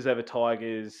 Panthers over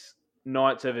Tigers,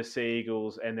 Knights over Sea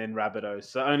Eagles, and then Rabbitohs.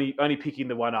 So only picking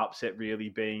the one upset really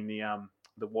being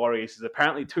the Warriors. Is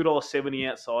apparently $2.70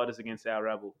 outsiders against our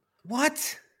Rabble.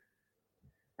 What?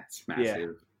 That's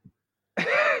massive. Yeah.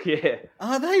 Yeah.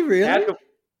 Are they really?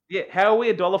 How are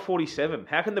we $1.47?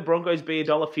 How can the Broncos be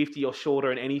 $1.50 or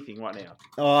shorter in anything right now?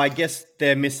 Oh, I guess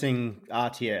they're missing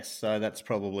RTS, so that's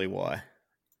probably why.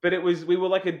 But we were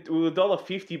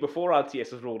 $1.50 before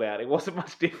RTS was ruled out. It wasn't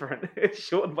much different. It's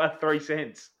shortened by 3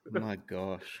 cents. My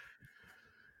gosh.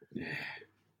 Yeah.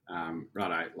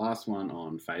 Righto, last one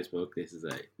on Facebook. This is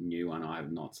a new one I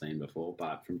have not seen before,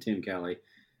 but from Tim Kelly.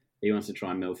 He wants to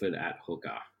try Milford at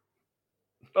hooker.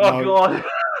 Oh, no. God.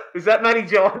 Is that Matty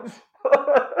Johns?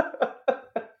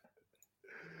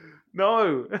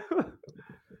 No.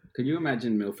 Could you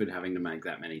imagine Milford having to make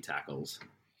that many tackles?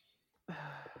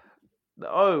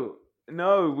 No.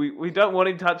 No, we don't want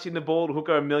him touching the ball to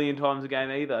hooker a million times a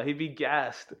game either. He'd be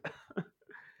gassed.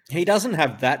 He doesn't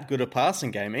have that good a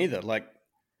passing game either. Like,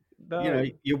 No.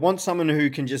 you want someone who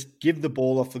can just give the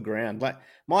ball off the ground. Like,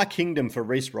 my kingdom for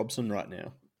Reece Robson right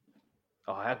now.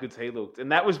 Oh, how good's he looked.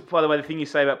 And that was, by the way, the thing you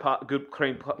say about good,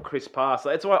 crisp pass.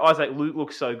 That's why Isaac Luke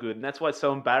looks so good. And that's why it's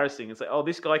so embarrassing. It's like, oh,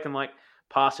 this guy can,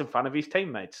 pass in front of his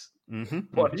teammates.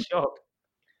 What a shock.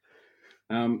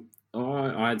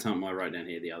 I had something I wrote down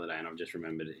here the other day, and I've just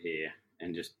remembered it here.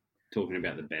 And just talking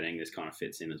about the betting, this kind of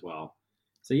fits in as well.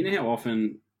 So you know how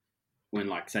often when,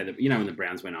 say, when the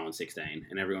Browns went 0-16,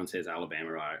 and everyone says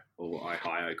Alabama or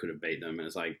Ohio could have beat them, and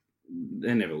it's like,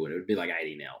 they never would. It would be like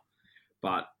 80-0.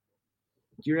 But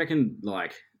do you reckon,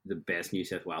 the best New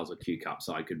South Wales or Q Cup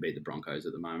side could beat the Broncos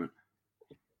at the moment?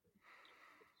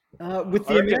 With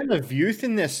the amount of youth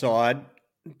in their side,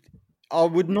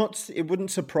 it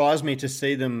wouldn't surprise me to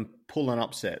see them pull an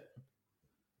upset.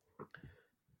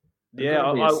 They're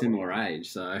a similar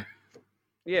age, so...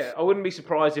 Yeah, I wouldn't be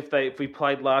surprised if we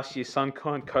played last year's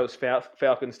Sunshine Coast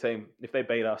Falcons team, if they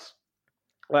beat us.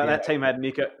 That team had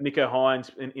Nico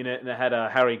Hines in it, and they had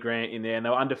Harry Grant in there, and they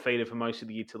were undefeated for most of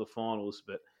the year till the finals.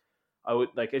 But I would,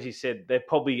 as you said, they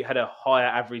probably had a higher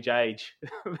average age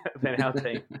than our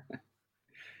team.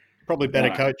 Probably better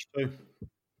coach too.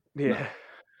 Yeah.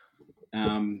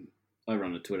 Over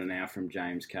on the Twitter now from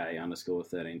James K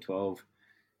 _1312.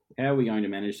 How are we going to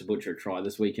manage to butcher a try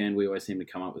this weekend? We always seem to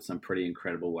come up with some pretty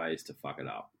incredible ways to fuck it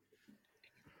up.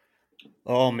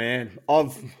 Oh man,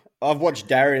 I've watched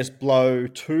Darius blow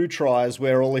 2 tries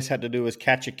where all he's had to do was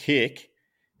catch a kick,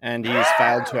 and he's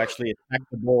failed to actually attack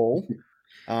the ball.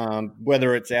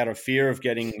 Whether it's out of fear of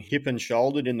getting hip and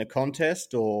shouldered in the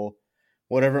contest or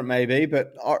whatever it may be,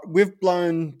 but we've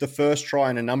blown the first try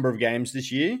in a number of games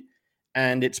this year,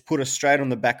 and it's put us straight on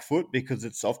the back foot because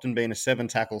it's often been a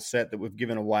 7-tackle set that we've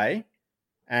given away.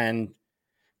 And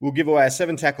we'll give away a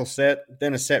 7-tackle set,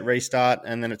 then a set restart,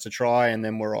 and then it's a try, and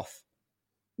then we're off.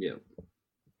 Yeah.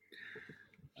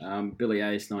 Billy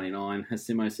Ace 99. Has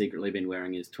Simo secretly been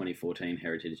wearing his 2014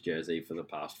 Heritage jersey for the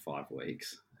past 5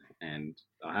 weeks? And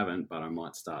I haven't, but I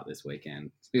might start this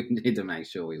weekend. We need to make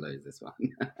sure we lose this one.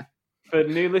 For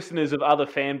new listeners of other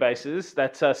fan bases,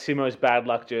 that's Simo's bad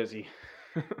luck jersey.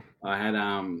 I had,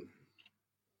 I've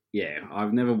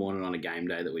never worn it on a game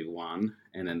day that we won.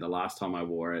 And then the last time I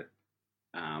wore it,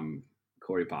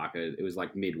 Corey Parker, it was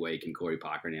like midweek, and Corey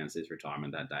Parker announced his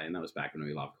retirement that day. And that was back when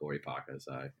we loved Corey Parker.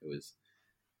 So it was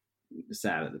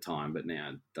sad at the time, but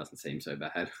now it doesn't seem so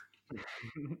bad.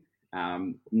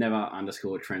 Never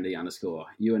 _trendy_.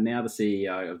 You are now the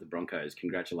CEO of the Broncos.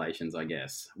 Congratulations, I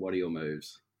guess. What are your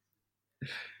moves?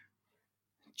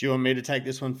 Do you want me to take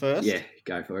this one first? Yeah,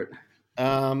 go for it.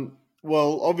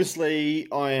 Well,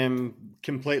 obviously, I am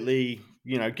completely,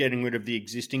 getting rid of the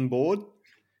existing board.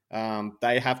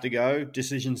 They have to go.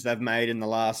 Decisions they've made in the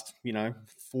last,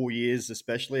 4 years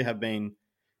especially have been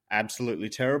absolutely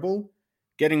terrible.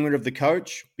 Getting rid of the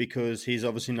coach because he's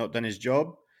obviously not done his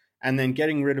job, and then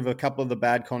getting rid of a couple of the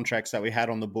bad contracts that we had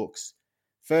on the books.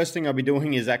 First thing I'll be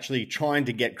doing is actually trying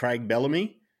to get Craig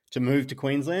Bellamy to move to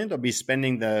Queensland. I'll be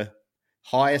spending the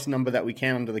highest number that we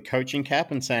can under the coaching cap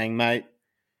and saying, mate,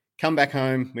 come back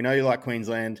home. We know you like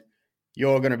Queensland.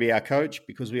 You're going to be our coach,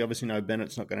 because we obviously know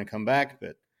Bennett's not going to come back,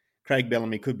 but Craig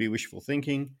Bellamy could be wishful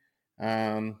thinking.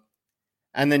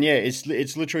 And then,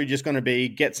 it's literally just going to be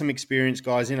get some experienced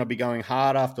guys in. I'll be going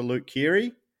hard after Luke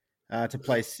Keary to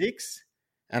play 6.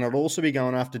 And I'll also be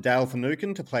going after Dale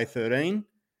Finucane to play 13.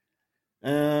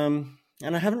 And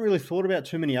I haven't really thought about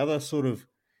too many other sort of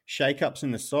shake-ups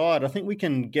in the side. I think we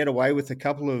can get away with a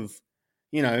couple of,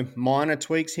 minor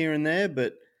tweaks here and there,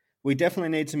 but we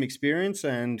definitely need some experience.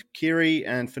 And Keary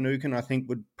and Finucane, I think,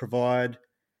 would provide,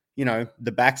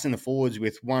 the backs and the forwards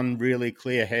with one really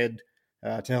clear head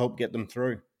to help get them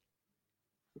through.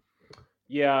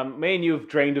 Yeah, me and you have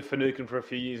dreamed of Finucane for a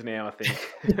few years now, I think.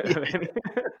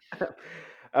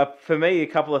 For me, a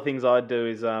couple of things I'd do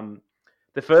is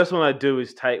the first one I'd do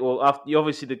is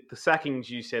obviously the sackings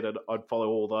you said I'd follow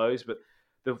all those, but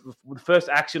the first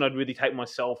action I'd really take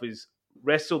myself is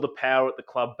wrestle the power at the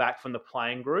club back from the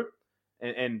playing group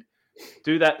and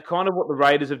do that, kind of what the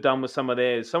Raiders have done with some of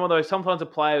theirs. Some of those, sometimes a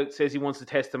player says he wants to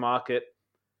test the market.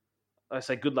 I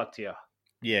say, good luck to you.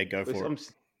 Yeah, go for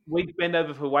it. We bend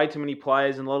over for way too many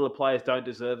players, and a lot of the players don't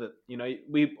deserve it.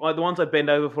 The ones I bend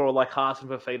over for are like Haas and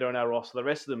Fafita on our roster. The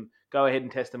rest of them, go ahead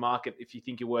and test the market if you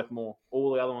think you're worth more.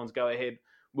 All the other ones, go ahead.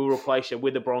 We'll replace you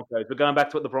with the Broncos. We're going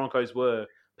back to what the Broncos were.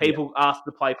 People ask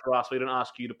to play for us. We don't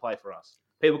ask you to play for us.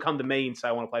 People come to me and say,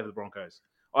 I want to play for the Broncos.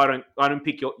 I don't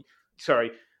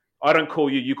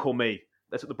call you, you call me.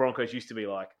 That's what the Broncos used to be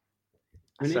like.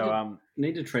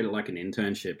 Need to treat it like an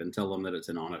internship and tell them that it's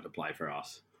an honour to play for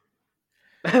us.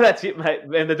 That's it, mate.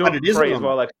 And they're doing it free as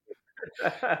well.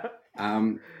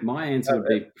 My answer would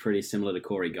be pretty similar to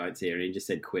Corey Goetz here, and he just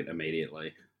said quit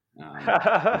immediately.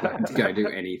 To go do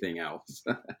anything else.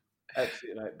 That's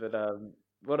it, mate. But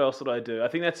what else would I do? I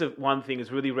think that's one thing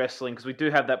is really wrestling, because we do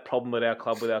have that problem at our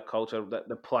club with our culture that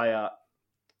the player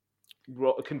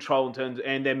control in terms,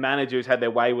 and their managers had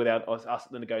their way without us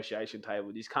at the negotiation table.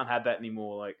 You just can't have that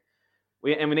anymore. Like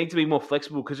we need to be more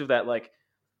flexible because of that. Like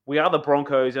we are the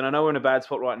Broncos, and I know we're in a bad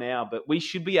spot right now, but we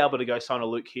should be able to go sign a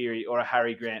Luke Keary or a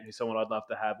Harry Grant, who's someone I'd love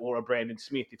to have, or a Brandon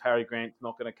Smith if Harry Grant's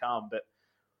not going to come. But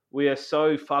we are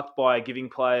so fucked by giving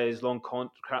players long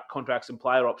contracts and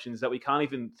player options that we can't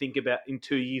even think about in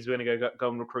 2 years we're going to go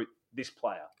and recruit this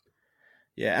player.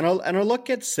 Yeah, and a lot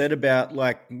gets said about,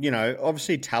 like, you know,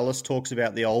 obviously Tallis talks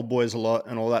about the old boys a lot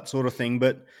and all that sort of thing,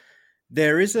 but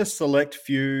there is a select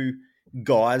few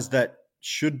guys that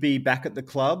should be back at the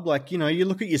club. Like, you know, you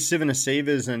look at your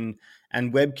Sivanasivas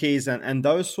and Webkeys and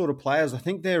those sort of players. I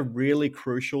think they're really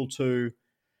crucial to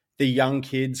the young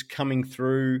kids coming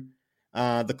through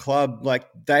the club. Like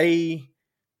they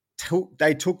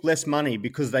took less money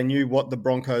because they knew what the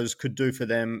Broncos could do for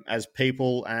them as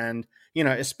people, and, you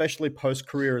know, especially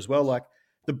post-career as well. Like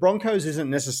the Broncos isn't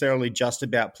necessarily just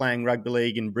about playing rugby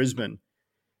league in Brisbane.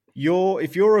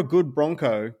 If you're a good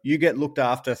Bronco, you get looked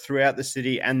after throughout the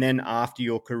city and then after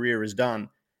your career is done.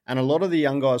 And a lot of the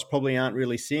young guys probably aren't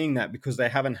really seeing that because they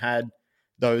haven't had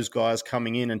those guys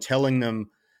coming in and telling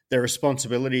them their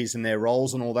responsibilities and their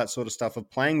roles and all that sort of stuff of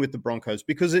playing with the Broncos,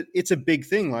 because it's a big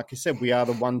thing. Like I said, we are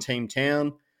the one-team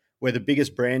town. We're the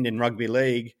biggest brand in rugby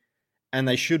league, and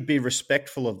they should be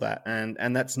respectful of that.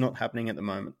 And that's not happening at the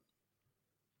moment.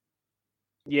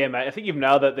 Yeah, mate, I think you've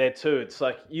nailed that there too. It's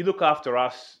like you look after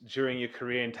us during your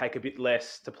career and take a bit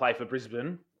less to play for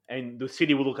Brisbane, and the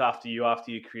city will look after you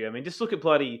after your career. I mean, just look at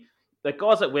bloody like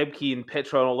guys like Webke and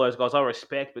Petro and all those guys I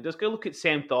respect, but just go look at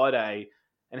Sam Thaiday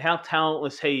and how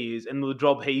talentless he is and the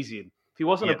job he's in. If he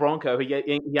wasn't a Bronco, he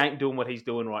ain't doing what he's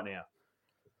doing right now.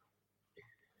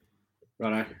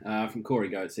 Righto. From Corey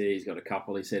Goetz here, he's got a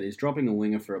couple. He said, he's dropping a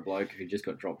winger for a bloke who just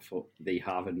got dropped for the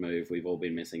Harvard move we've all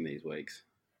been missing these weeks.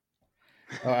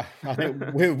 I think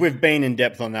we've been in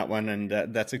depth on that one, and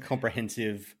that's a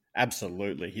comprehensive.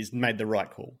 Absolutely, he's made the right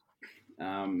call.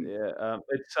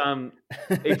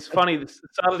 It's funny. The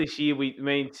start of this year, me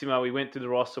and Timo, we went through the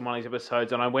roster on one of these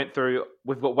episodes, and I went through.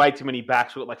 We've got way too many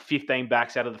backs. We've got like 15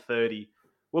 backs out of the 30.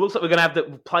 Well, it looks like we're going to have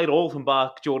to play all of them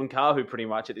bar Jordan Kahu pretty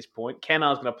much at this point.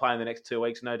 Kennar's going to play in the next 2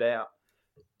 weeks, no doubt.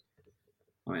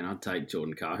 I mean, I'd take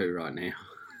Jordan Kahu right now.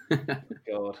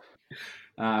 God.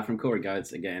 From Corey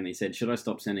Goetz again, he said, should I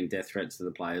stop sending death threats to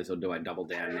the players, or do I double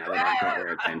down now that I've got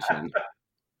their attention?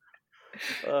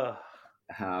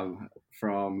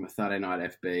 From Thursday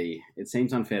Night FB, it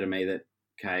seems unfair to me that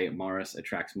K. Morris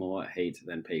attracts more heat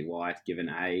than P. White, given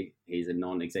A, he's a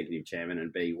non-executive chairman,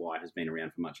 and B, White has been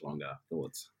around for much longer.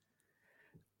 Thoughts?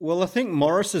 Well, I think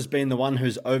Morris has been the one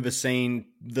who's overseen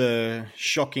the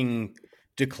shocking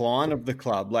decline of the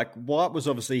club. Like, White was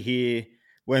obviously here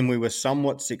when we were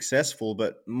somewhat successful,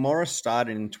 but Morris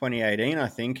started in 2018, I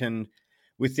think, and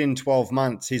within 12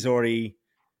 months, he's already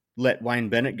let Wayne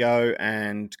Bennett go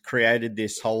and created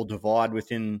this whole divide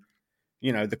within,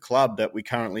 you know, the club that we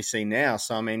currently see now.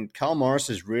 So, I mean, Carl Morris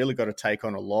has really got to take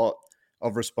on a lot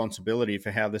of responsibility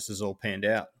for how this has all panned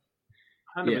out.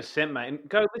 100%, mate. And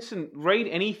go listen, read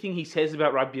anything he says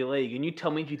about rugby league, and you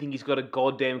tell me if you think he's got a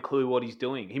goddamn clue what he's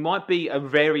doing. He might be a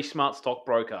very smart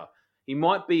stockbroker. He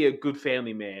might be a good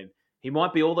family man. He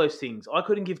might be all those things. I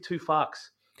couldn't give two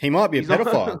fucks. He might be a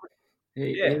pedophile.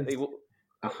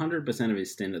 100% of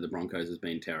his stint at the Broncos has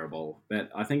been terrible. But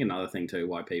I think another thing too,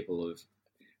 why people have,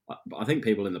 I think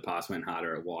people in the past went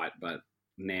harder at White, but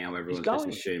now everyone's just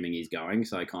assuming he's going.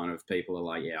 So kind of people are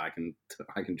like, yeah, I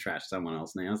can trash someone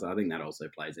else now. So I think that also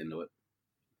plays into it.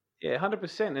 Yeah,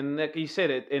 100%. And like you said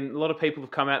it, and a lot of people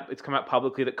have come out. It's come out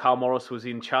publicly that Carl Morris was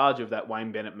in charge of that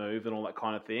Wayne Bennett move and all that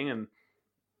kind of thing. And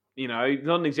you know,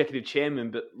 not an executive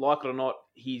chairman, but like it or not,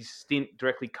 his stint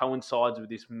directly coincides with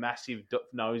this massive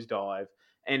nosedive.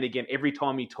 And again, every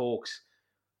time he talks,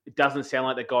 it doesn't sound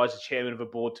like the guy's a chairman of a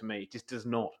board to me. It just does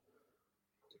not.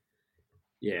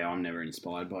 Yeah, I'm never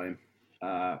inspired by him.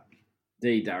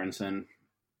 D. Darrenson,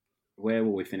 where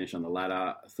will we finish on the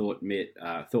ladder? Thought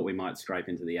we might scrape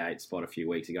into the 8th spot a few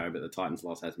weeks ago, but the Titans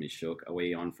loss has me shook. Are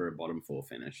we on for a bottom 4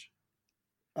 finish?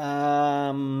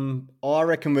 I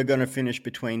reckon we're going to finish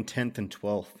between 10th and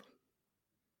 12th.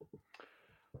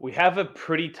 We have a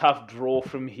pretty tough draw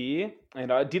from here,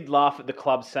 and I did laugh at the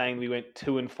club saying we went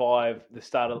 2-5 the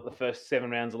start of the first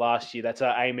 7 rounds last year. That's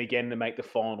our aim again to make the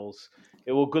finals.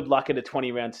 It will good luck in a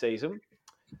 20-round season,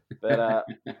 but I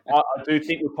do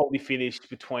think we'll probably finish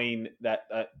between that,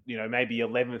 maybe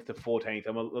 11th to 14th.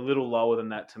 I'm a little lower than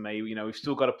that to me. We've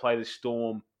still got to play the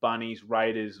Storm, Bunnies,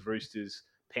 Raiders, Roosters,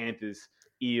 Panthers,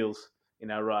 Eels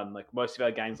in our run. Like most of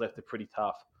our games left are pretty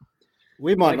tough.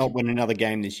 We might not win another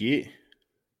game this year.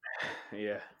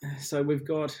 Yeah. So we've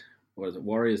got,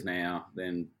 Warriors now,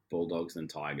 then Bulldogs, then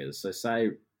Tigers. So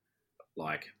say,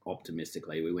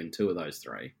 optimistically, we win 2 of those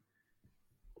 3.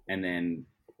 And then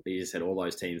you just said all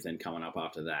those teams then coming up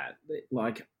after that.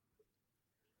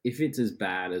 If it's as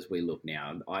bad as we look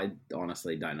now, I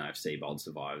honestly don't know if Seabold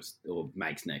survives or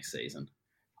makes next season.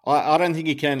 I don't think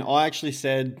he can. I actually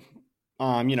said,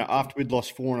 after we'd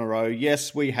lost 4 in a row,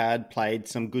 yes, we had played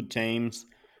some good teams.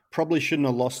 Probably shouldn't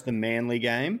have lost the Manly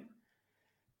game.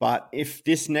 But if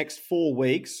this next 4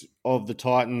 weeks of the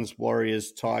Titans,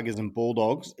 Warriors, Tigers, and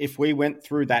Bulldogs, if we went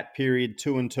through that period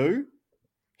 2-2,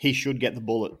 he should get the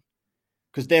bullet.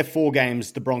 Because they're 4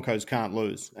 games the Broncos can't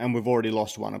lose, and we've already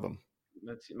lost one of them.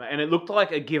 That's it, mate. And it looked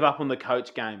like a give up on the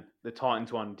coach game. The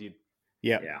Titans one did.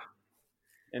 Yeah.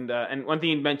 And one thing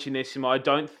you mentioned there, Simo, I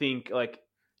don't think,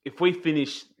 if we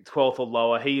finish 12th or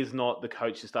lower, he is not the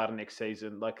coach to start next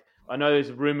season. I know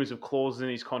there's rumours of clauses in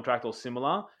his contract or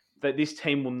similar, that this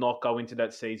team will not go into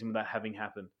that season without having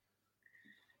happened.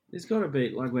 There's got to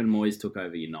be, when Moyes took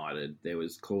over United, there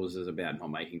was clauses about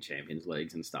not making Champions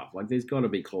Leagues and stuff. There's got to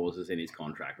be clauses in his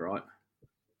contract, right?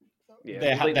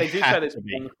 Yeah, they do say there's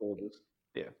one clauses.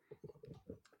 Yeah.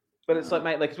 But it's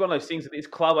mate, it's one of those things that this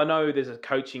club, I know there's a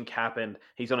coaching cap and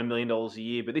he's on $1 million a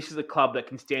year, but this is a club that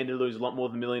can stand to lose a lot more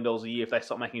than $1 million a year if they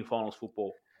stop making finals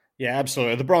football. Yeah,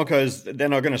 absolutely. The Broncos, they're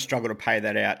not going to struggle to pay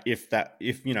that out if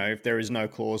there is no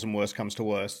clause and worse comes to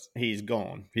worse, he's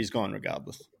gone. He's gone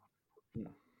regardless.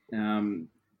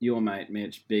 Your mate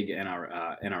Mitch, big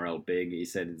NRL big. He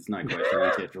said it's no question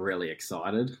he's just really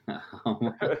excited.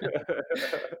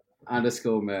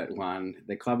 Underscore Mert 1.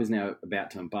 The club is now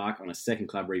about to embark on a second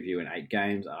club review in 8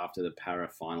 games after the Para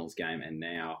finals game, and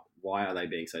now why are they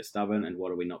being so stubborn? And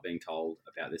what are we not being told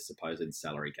about this supposed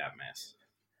salary cap mess?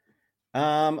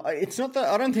 It's not that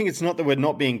I don't think it's not that we're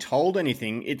not being told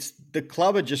anything. It's the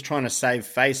club are just trying to save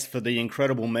face for the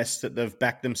incredible mess that they've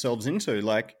backed themselves into.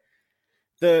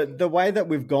 The way that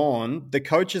we've gone, the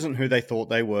coach isn't who they thought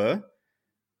they were.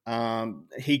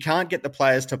 He can't get the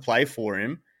players to play for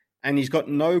him, and he's got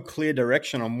no clear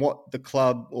direction on what the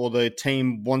club or the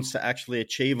team wants to actually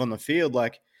achieve on the field.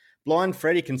 Blind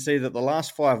Freddie can see that the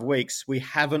last 5 weeks we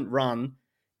haven't run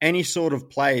any sort of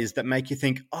plays that make you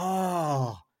think,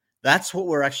 that's what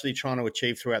we're actually trying to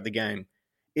achieve throughout the game.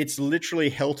 It's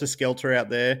literally helter-skelter out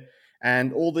there,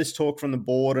 and all this talk from the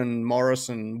board and Morris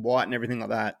and White and everything like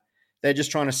that, they're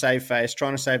just trying to save face,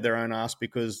 trying to save their own ass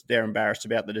because they're embarrassed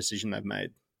about the decision they've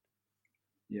made.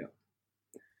 Yeah.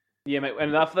 Yeah, mate.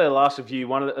 And after their last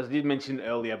review, as I did mention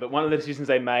earlier, but one of the decisions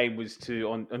they made was to,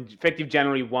 on effective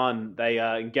January 1, they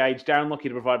engaged Darren Lockyer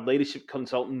to provide leadership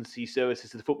consultancy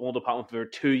services to the football department for a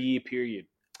 2-year period.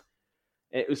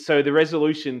 So the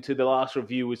resolution to the last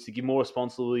review was to give more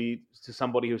responsibility to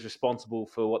somebody who was responsible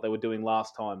for what they were doing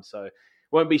last time. So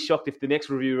won't be shocked if the next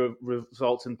review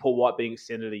results in Paul White being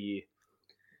extended a year.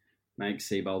 Make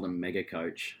Seabold a mega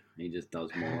coach. He just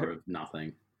does more of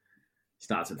nothing.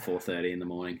 Starts at 4:30 in the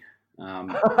morning.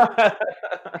 Pythago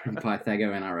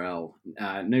NRL.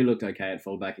 New looked okay at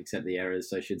fullback except the errors.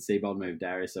 So should Seabold move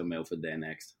Darius or Milford there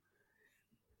next?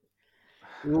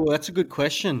 Oh, that's a good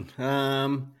question.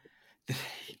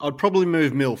 I'd probably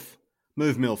move Milf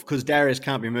because Darius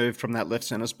can't be moved from that left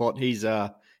centre spot. He's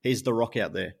the rock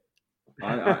out there.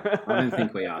 I don't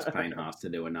think we asked Payne Haas to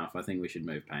do enough. I think we should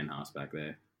move Payne Haas back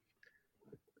there.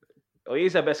 Well,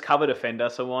 he's our best cover defender,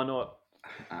 so why not?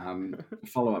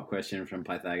 Follow-up question from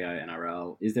Pythago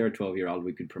NRL. Is there a 12-year-old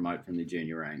we could promote from the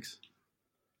junior ranks?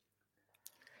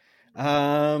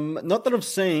 Not that I've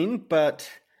seen, but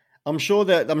I'm sure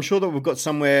that we've got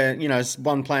somewhere,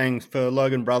 one playing for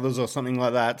Logan Brothers or something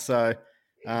like that. So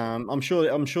I'm sure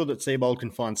that Seabold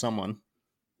can find someone.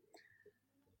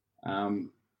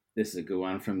 This is a good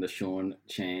one from the Sean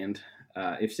Chand.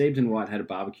 If Siebes and White had a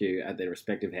barbecue at their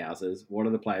respective houses, what are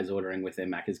the players ordering with their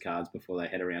Macca's cards before they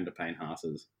head around to Payne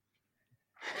Haas's?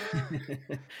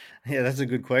 Yeah, that's a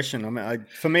good question. I mean,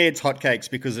 for me, it's hotcakes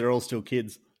because they're all still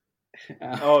kids.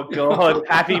 Oh, God.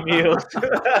 Happy Meals.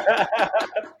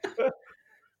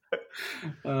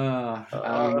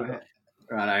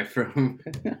 Righto, from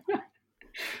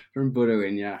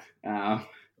Buduinya.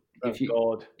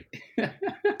 God.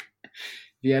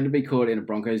 If you had to be caught in a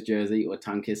Broncos jersey or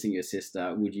tongue kissing your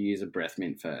sister, would you use a breath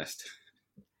mint first?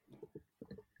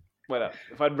 Wait up.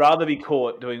 If I'd rather be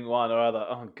caught doing one or other,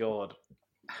 oh God.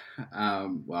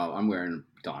 Well, I'm wearing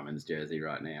a Diamonds jersey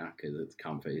right now because it's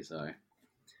comfy. So,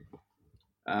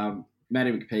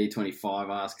 Matty McPhee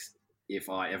 25 asks if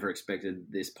I ever expected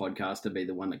this podcast to be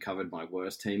the one that covered my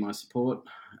worst team I support,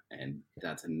 and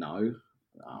that's a no.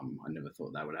 I never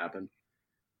thought that would happen.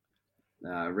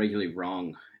 Regularly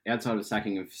wrong. Outside of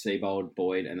sacking of Seibold,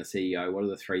 Boyd, and the CEO, what are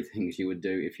the three things you would do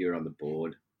if you were on the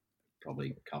board?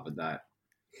 Probably covered that.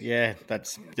 Yeah,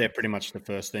 they're pretty much the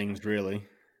first things, really.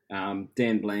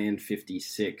 Dan Bland,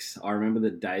 56. I remember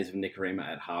the days of Nikorima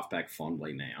at halfback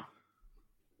fondly now.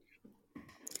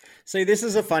 See, this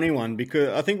is a funny one because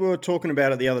I think we were talking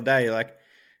about it the other day. Like,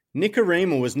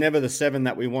 Nikorima was never the 7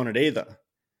 that we wanted either.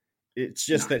 It's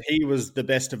just that he was the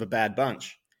best of a bad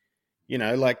bunch. You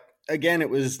know, like, again, it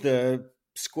was the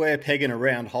square peg in a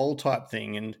round hole type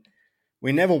thing, and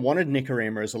we never wanted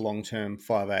Nikorima as a long-term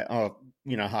 5'8",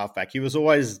 halfback. He was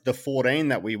always the 14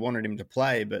 that we wanted him to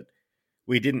play, but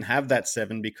we didn't have that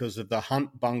 7 because of the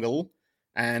Hunt bungle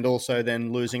and also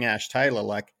then losing Ash Taylor.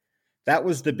 Like, that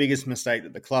was the biggest mistake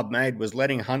that the club made, was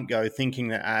letting Hunt go thinking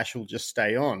that Ash will just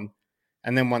stay on.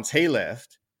 And then once he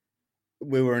left,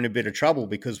 we were in a bit of trouble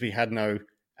because we had no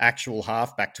actual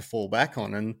halfback to fall back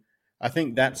on. And I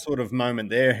think that sort of moment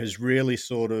there has really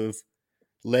sort of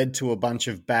led to a bunch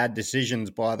of bad decisions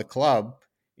by the club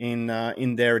in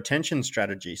their attention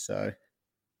strategy. So,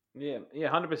 yeah,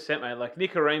 100%, mate. Like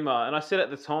Nikorima, and I said at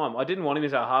the time, I didn't want him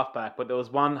as our halfback, but there was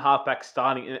one halfback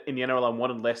starting in the NRL I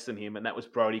wanted less than him, and that was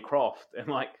Brodie Croft. And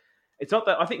like, it's not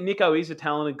that I think Nico is a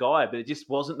talented guy, but it just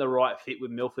wasn't the right fit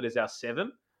with Milford as our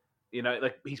 7. You know,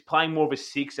 like he's playing more of a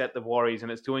 6 at the Warriors,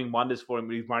 and it's doing wonders for him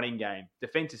with his running game.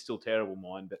 Defense is still terrible,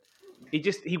 mine, but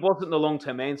he wasn't the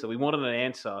long-term answer. We wanted an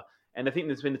answer, and I think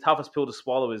that's been the toughest pill to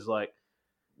swallow. Is like,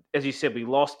 as you said, we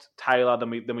lost Taylor,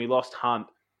 then we lost Hunt,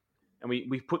 and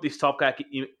we put this stopgap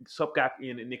in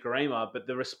Nikorima, but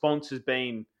the response has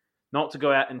been not to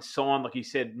go out and sign, like you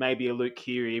said, maybe a Luke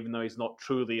Keary, even though he's not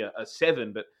truly a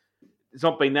 7, but it's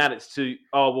not been that. It's to,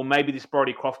 maybe this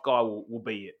Brodie Croft guy will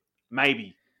be it.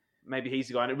 Maybe he's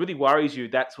the guy. And it really worries you.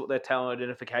 That's what their talent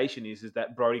identification is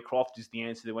that Brodie Croft is the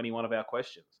answer to any one of our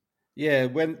questions. Yeah,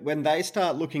 when they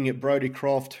start looking at Brodie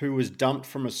Croft, who was dumped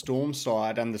from a Storm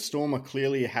side, and the Storm are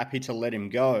clearly happy to let him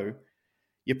go,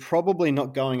 you're probably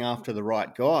not going after the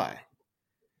right guy.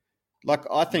 Like,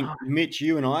 I think, Mitch,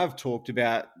 you and I have talked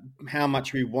about how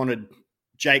much we wanted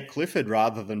Jake Clifford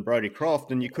rather than Brodie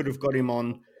Croft, and you could have got him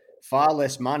on far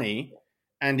less money,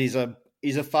 and he's a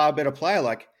far better player.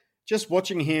 Like, just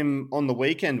watching him on the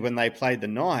weekend when they played the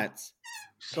Knights,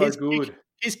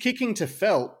 his kicking to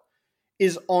felt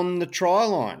is on the try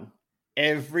line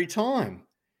every time.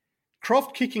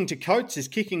 Croft kicking to Coates is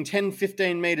kicking 10,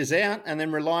 15 metres out and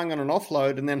then relying on an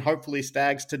offload and then hopefully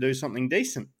Staggs to do something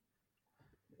decent.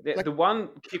 The one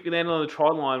kick that ended on the try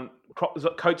line,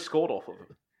 Coates scored off of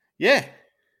it. Yeah.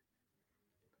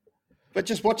 But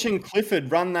just watching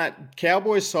Clifford run that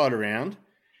Cowboys side around,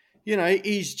 you know,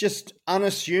 he's just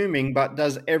unassuming but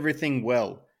does everything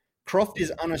well. Croft is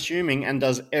unassuming and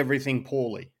does everything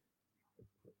poorly.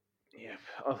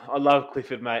 I love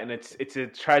Clifford, mate, and it's a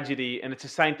tragedy, and it's the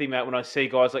same thing, mate, when I see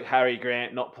guys like Harry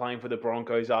Grant not playing for the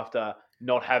Broncos after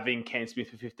not having Cam Smith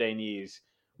for 15 years.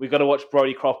 We've got to watch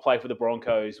Brodie Croft play for the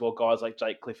Broncos while guys like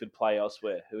Jake Clifford play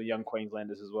elsewhere, who are young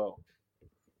Queenslanders as well.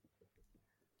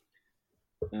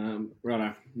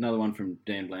 Righto, another one from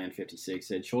Dan Bland, 56,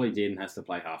 said, surely Dearden has to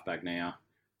play halfback now.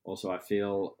 Also, I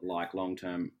feel like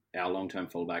our long-term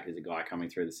fullback is a guy coming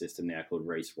through the system now called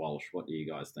Reece Walsh. What do you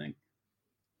guys think?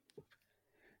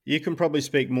 You can probably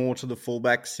speak more to the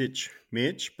fullback sitch,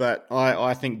 Mitch, but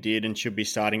I think Dearden should be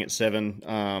starting at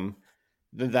 7.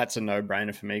 That's a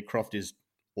no-brainer for me. Croft is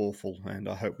awful, and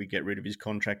I hope we get rid of his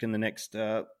contract in the next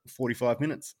 45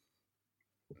 minutes.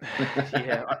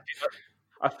 Yeah,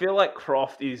 I feel like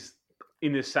Croft is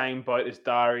in the same boat as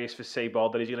Darius for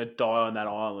Seibold, that he's going to die on that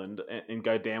island and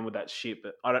go down with that ship.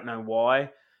 But I don't know why.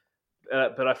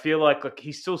 But I feel like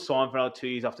he's still signed for another 2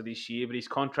 years after this year, but his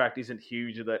contract isn't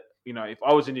huge. That, you know, if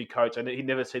I was a new coach, he'd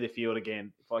never see the field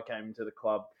again if I came into the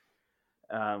club.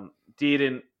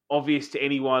 Dearden, obvious to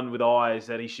anyone with eyes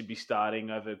that he should be starting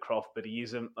over Croft, but he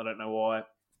isn't. I don't know why.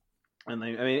 And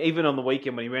even on the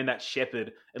weekend when he ran that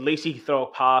Shepherd, at least he could throw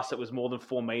a pass that was more than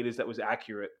 4 meters that was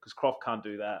accurate, because Croft can't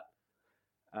do that.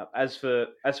 As for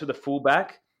the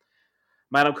fullback,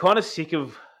 mate, I'm kind of sick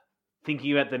of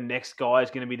thinking about the next guy is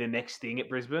going to be the next thing at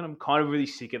Brisbane. I'm kind of really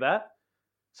sick of that.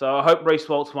 So I hope Reece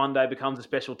Walsh one day becomes a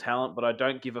special talent, but I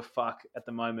don't give a fuck at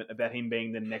the moment about him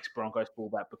being the next Broncos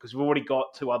fullback because we've already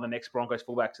got 2 other next Broncos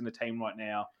fullbacks in the team right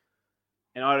now.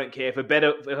 And I don't care if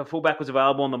a fullback was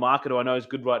available on the market who I know is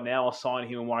good right now, I'll sign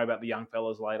him and worry about the young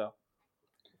fellas later.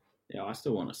 Yeah, I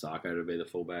still want Asako to be the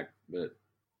fullback, but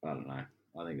I don't know.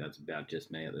 I think that's about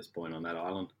just me at this point on that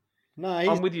island. No,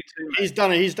 I'm with you too, mate.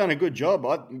 He's done a good job.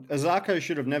 Azarko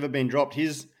should have never been dropped.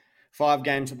 His 5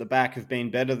 games at the back have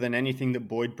been better than anything that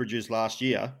Boyd produced last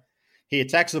year. He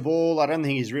attacks the ball. I don't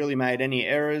think he's really made any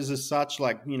errors as such,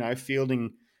 like,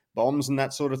 fielding bombs and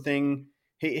that sort of thing.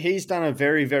 He's done a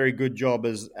very, very good job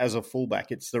as a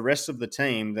fullback. It's the rest of the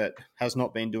team that has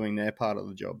not been doing their part of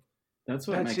the job. That's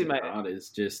what makes it hard, is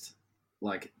just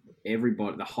like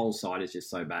everybody, the whole side is just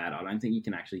so bad. I don't think you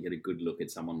can actually get a good look at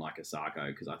someone like Asako,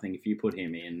 because I think if you put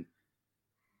him in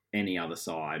any other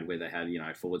side where they had,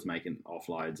 forwards making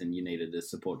offloads and you needed a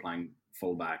support playing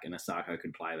fullback and Asako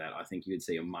could play that, I think you'd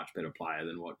see a much better player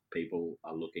than what people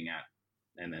are looking at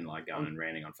and then like going and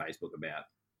ranting on Facebook about.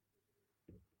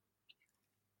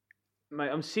 Mate,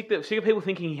 I'm sick of people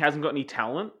thinking he hasn't got any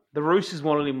talent. The Roosters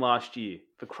wanted him last year,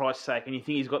 for Christ's sake, and you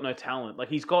think he's got no talent. Like,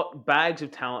 he's got bags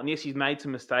of talent, and yes, he's made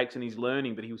some mistakes and he's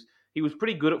learning, but he was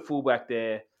pretty good at fullback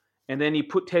there. And then you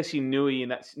put Tessie Nui in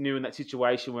that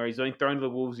situation where he's being thrown to the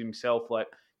wolves himself. Like,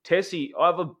 Tessie,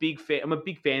 I'm a big fan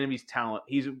of his talent.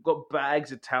 He's got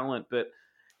bags of talent, but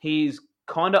he's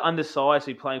kind of undersized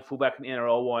to be playing fullback in the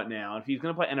NRL right now. And if he's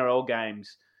going to play NRL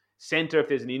games, centre, if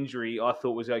there's an injury, I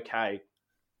thought was okay.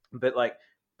 But like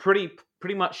pretty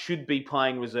much should be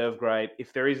playing reserve grade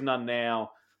if there is none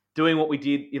now, doing what we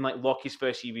did in like Lockie's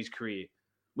first year of his career.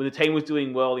 When the team was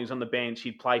doing well, he was on the bench,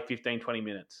 he'd play 15, 20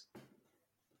 minutes.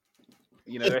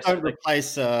 Just don't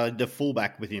replace the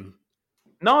fullback with him.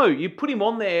 No, you put him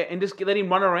on there and just let him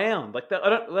run around. Like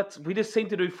that. We just seem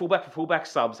to do fullback for fullback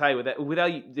subs. Hey,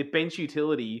 without the bench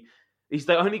utility, he's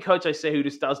the only coach I see who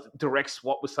just does direct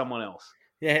swap with someone else.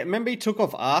 Yeah, remember he took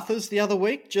off Arthurs the other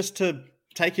week just to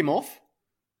take him off?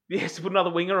 Yes, to put another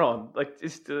winger on. Like,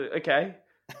 just, okay.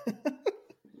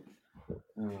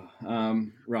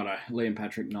 Righto, Liam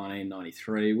Patrick,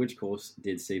 1993. Which course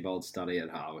did Seibold study at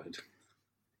Harvard?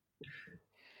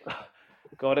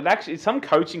 God, it's some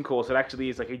coaching course. It actually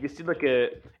is. Like, he just did like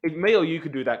me or you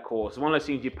could do that course. One of those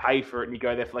things you pay for it and you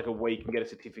go there for like a week and get a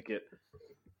certificate.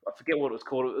 I forget what it was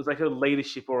called. It was like a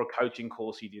leadership or a coaching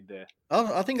course he did there.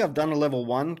 I think I've done a level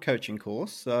 1 coaching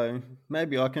course, so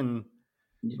maybe I can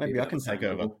take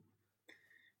over.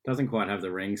 Doesn't quite have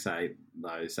the ring saying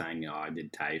I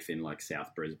did TAFE in like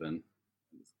South Brisbane.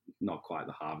 Not quite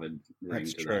the Harvard ring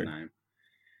to that name.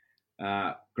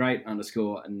 Great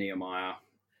 _ Nehemiah.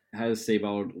 Has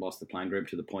Seibold lost the playing group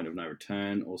to the point of no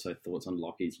return? Also, thoughts on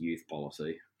Lockie's youth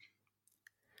policy?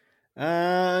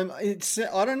 I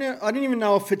don't know. I don't even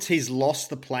know if it's he's lost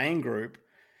the playing group.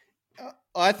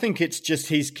 I think it's just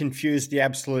he's confused the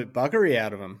absolute buggery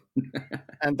out of him,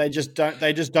 and they just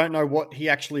don't know what he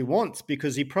actually wants,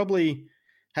 because he probably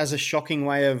has a shocking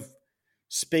way of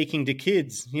speaking to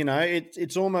kids.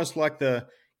 It's almost like the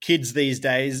kids these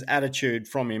days attitude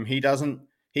from him.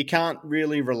 He can't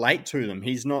really relate to them.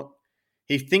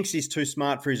 He thinks he's too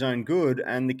smart for his own good,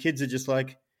 and the kids are just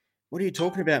like, "What are you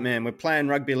talking about, man? We're playing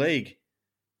rugby league."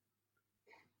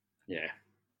 Yeah.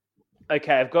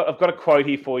 Okay, I've got a quote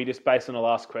here for you just based on the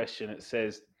last question. It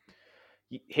says,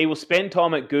 he will spend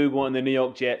time at Google and the New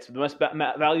York Jets, but the most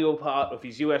valuable part of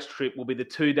his US trip will be the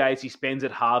 2 days he spends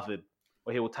at Harvard,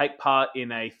 where he will take part in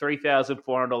a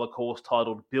 $3,400 course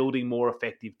titled Building More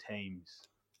Effective Teams.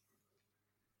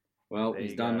 Well,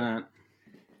 he's done that.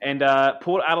 And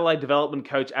Port Adelaide development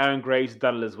coach Aaron Greaves has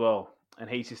done it as well, and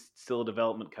he's just still a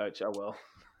development coach. Oh, well.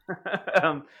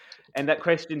 And that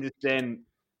question just then...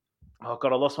 Oh,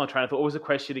 God, I lost my train of thought. What was the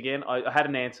question again? I had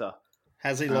an answer.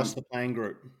 Has he lost the playing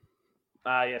group?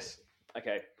 Yes.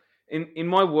 Okay. In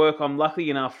my work, I'm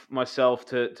lucky enough myself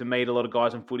to meet a lot of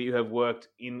guys on footy who have worked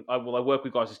in... I work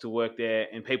with guys who still work there,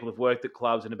 and people have worked at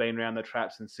clubs and have been around the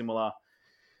traps and similar.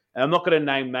 And I'm not going to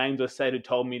name names or say who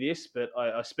told me this, but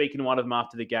I was speaking to one of them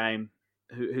after the game,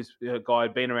 who's a guy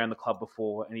who'd been around the club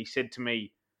before, and he said to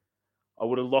me, I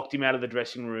would have locked him out of the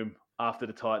dressing room after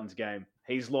the Titans game.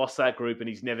 He's lost that group and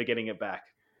he's never getting it back.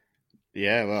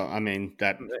 Yeah, well, I mean,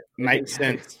 that makes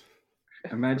sense.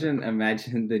 Imagine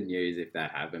the news if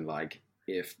that happened. Like,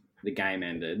 if the game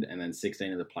ended and then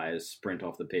 16 of the players sprint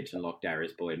off the pitch and lock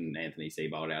Darius Boyd and Anthony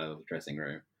Seibold out of the dressing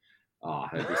room. Oh,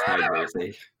 it'd be so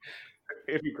juicy.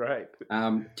 It'd be great.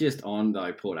 Just on,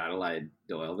 though, Port Adelaide,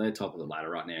 Doyle, they're top of the ladder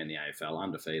right now in the AFL,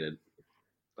 undefeated.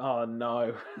 Oh,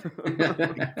 no.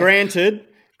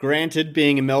 Granted,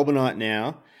 being a Melbourneite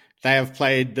now, They have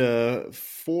played the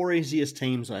 4 easiest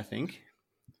teams, I think.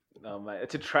 Oh, mate,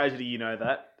 it's a tragedy, you know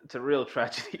that. It's a real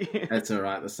tragedy. That's all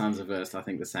right. The Suns have versed, I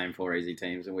think, the same 4 easy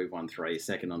teams, and we've won 3,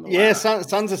 second on the Yeah, ladder.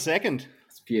 Suns are second.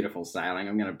 It's beautiful sailing.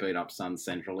 I'm going to boot up Suns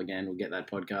Central again. We'll get that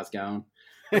podcast going.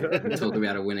 We'll talk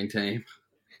about a winning team.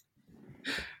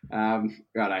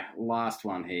 Righto, last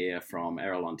one here from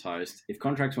Errol on Toast. If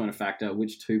contracts weren't a factor,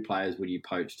 which 2 players would you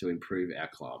poach to improve our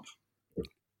club?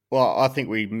 Well, I think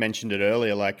we mentioned it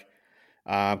earlier. Like,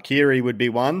 Kiri would be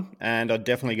one, and I'd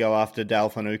definitely go after Dale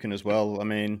Finucane as well. I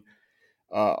mean,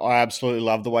 I absolutely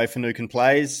love the way Finucane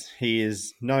plays. He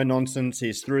is no nonsense.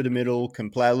 He's through the middle, can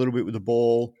play a little bit with the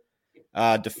ball,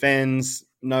 defends,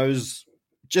 knows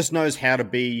how to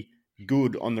be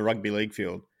good on the rugby league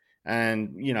field.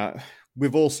 And, you know,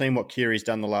 we've all seen what Kiri's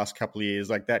done the last couple of years.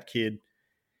 Like, that kid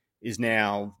is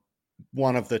now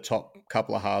one of the top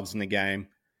couple of halves in the game.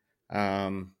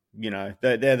 You know,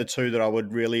 they're the 2 that I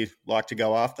would really like to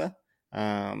go after.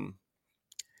 Can't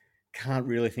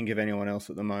really think of anyone else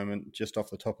at the moment, just off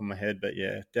the top of my head. But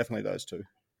yeah, definitely those 2.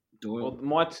 Doyle?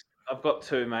 Well, I've got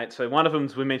 2, mate. So one of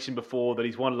them's we mentioned before that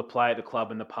he's wanted to play at the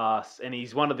club in the past, and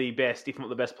he's one of the best, if not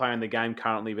the best player in the game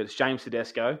currently. But it's James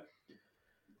Tedesco.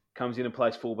 Comes in and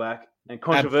plays fullback. And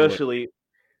controversially,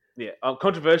 I'm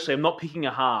not picking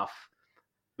a half.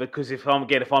 Because if I'm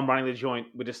running the joint,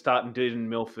 we're just starting Dude in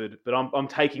Milford. But I'm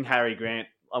taking Harry Grant.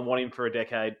 I want him for a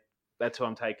decade. That's who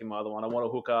I'm taking, my other one. I want a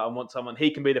hooker. I want someone.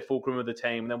 He can be the fulcrum of the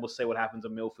team, and then we'll see what happens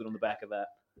on Milford on the back of that.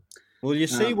 Well, you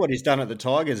see what he's done at the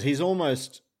Tigers. He's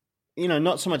almost, you know,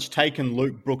 not so much taken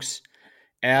Luke Brooks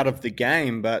out of the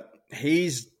game, but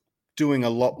he's doing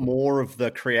a lot more of the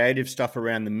creative stuff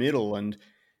around the middle. And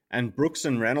Brooks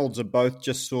and Reynolds are both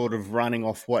just sort of running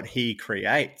off what he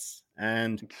creates.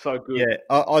 And it's so good. Yeah,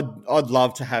 I'd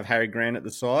love to have Harry Grant at the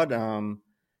side.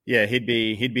 Yeah, he'd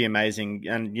be amazing,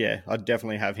 and yeah, I'd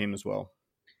definitely have him as well.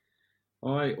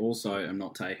 I also am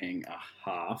not taking a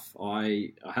half.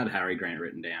 I had Harry Grant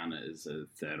written down as a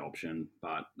 3rd option,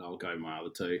 but I'll go my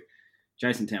other 2.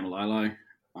 Jason Tamalolo,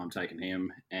 I'm taking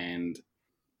him, and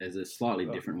as a slightly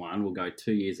different one, we'll go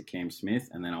 2 years at Cam Smith,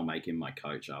 and then I'll make him my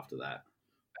coach after that.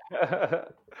 I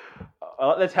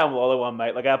like the Tamalolo one,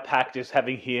 mate. Like our pack, just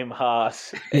having him,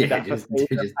 Haas. Yeah, just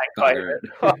bugger it.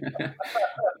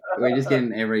 We're just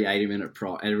getting every 80-minute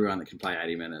prop, everyone that can play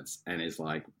 80 minutes and is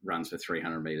like runs for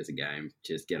 300 meters a game.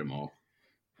 Just get them all.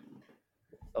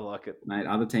 I like it, mate.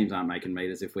 Other teams aren't making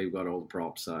meters if we've got all the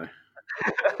props, so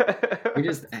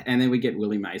and then we get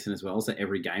Willie Mason as well. So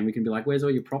every game we can be like, "Where's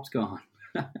all your props gone?"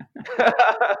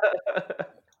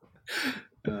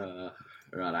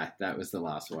 Right, that was the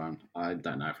last one. I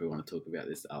don't know if we want to talk about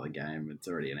this other game. It's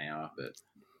already an hour, but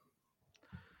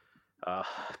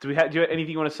do you have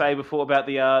anything you want to say before about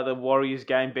the Warriors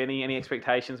game, Benny? Any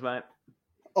expectations, mate?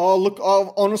 Oh, look,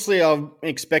 honestly, I'm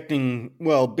expecting.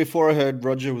 Well, before I heard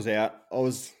Roger was out, I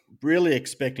was really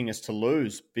expecting us to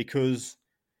lose because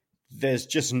there's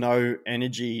just no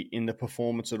energy in the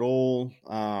performance at all.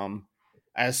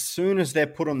 As soon as they're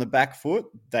put on the back foot,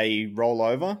 they roll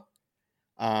over.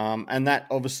 And that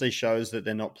obviously shows that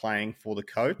they're not playing for the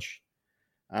coach.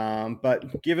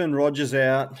 But given Rodgers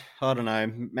out, I don't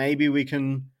know, maybe we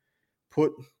can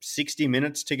put 60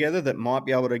 minutes together that might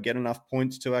be able to get enough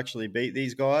points to actually beat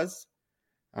these guys.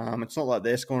 It's not like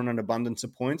they're scoring an abundance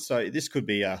of points, so this could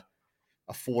be a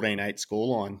 14-8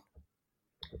 scoreline.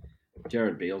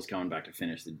 Jared Beale's coming back to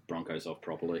finish the Broncos off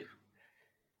properly.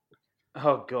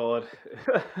 Oh, God.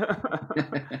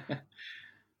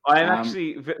 I am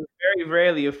actually very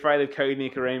rarely afraid of Cody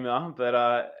Nikorima,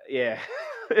 but yeah,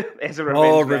 there's a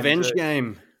revenge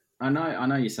game. I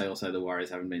know. You say also the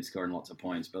Warriors haven't been scoring lots of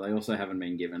points, but they also haven't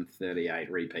been given 38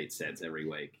 repeat sets every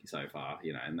week so far.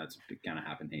 You know, and that's going to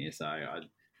happen here. So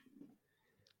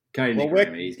Cody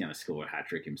Nikorima, he's going to score a hat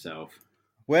trick himself.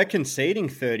 We're conceding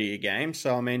 30 a game,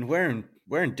 so I mean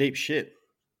we're in deep shit.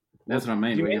 That's what I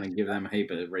mean. We're going to give them a heap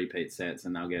of repeat sets,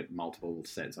 and they'll get multiple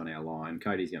sets on our line.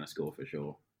 Cody's going to score for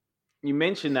sure. You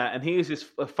mentioned that, and here's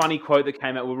a funny quote that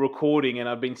came out. We're recording, and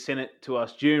I've been sent it to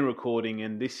us during recording,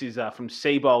 and this is from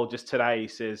Seabold just today. He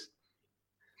says,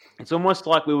 it's almost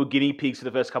like we were guinea pigs for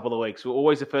the first couple of weeks. We're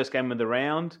always the first game of the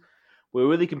round. We're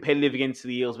really competitive against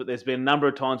the Eels, but there's been a number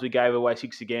of times we gave away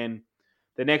 6 again.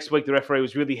 The next week, the referee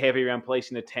was really heavy around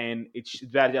policing the 10. It's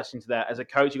about adjusting to that. As a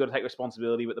coach, you've got to take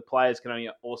responsibility, but the players can only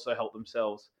also help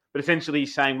themselves. But essentially,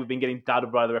 he's saying we've been getting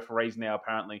dudded by the referees now,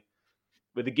 apparently.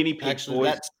 With the guinea pigs,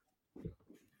 boys.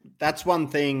 That's one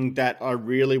thing that I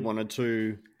really wanted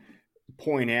to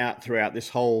point out throughout this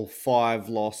whole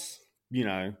 5-loss,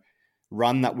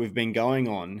 run that we've been going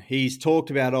on. He's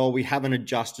talked about, we haven't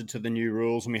adjusted to the new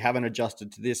rules and we haven't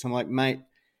adjusted to this. I'm like, mate,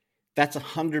 that's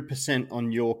 100%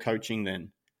 on your coaching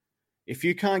then. If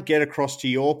you can't get across to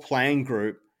your playing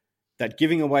group that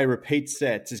giving away repeat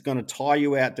sets is going to tire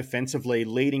you out defensively,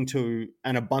 leading to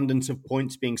an abundance of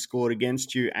points being scored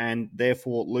against you and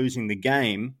therefore losing the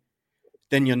game,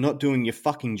 then you're not doing your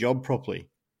fucking job properly.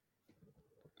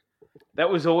 That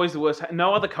was always the worst.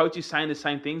 No other coach is saying the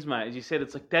same things, mate. As you said,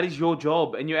 it's like, that is your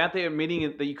job. And you're out there admitting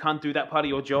that you can't do that part of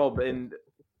your job. And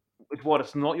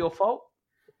it's not your fault?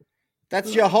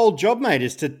 That's your whole job, mate,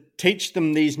 is to teach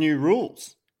them these new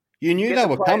rules. You knew they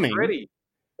were coming. Ready.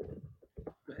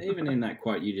 Even in that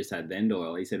quote you just had then,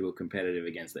 Doyle, he said we're competitive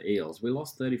against the Eels. We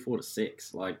lost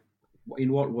 34-6. Like,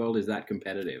 in what world is that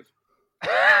competitive?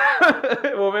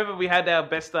 Well, remember we had our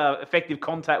best effective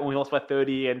contact when we lost by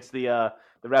 30 against the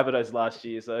Rabbitohs last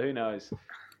year, so who knows?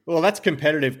 Well, that's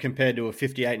competitive compared to a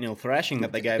 58-0 thrashing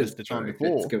that they gave us the time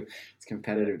before. It's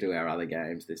competitive to our other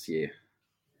games this year.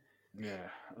 Yeah.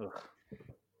 Ugh.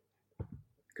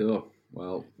 Cool.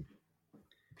 Well,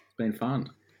 it's been fun.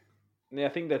 Yeah, I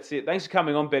think that's it. Thanks for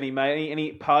coming on, Benny, mate.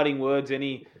 Any parting words,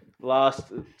 any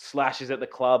last slashes at the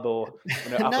club or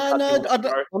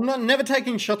I'm never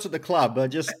taking shots at the club. I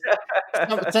just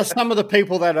some of the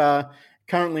people that are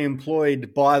currently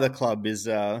employed by the club is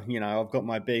I've got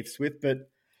my beefs with, but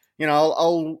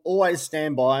I'll always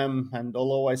stand by them and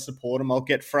I'll always support them. I'll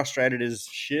get frustrated as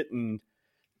shit and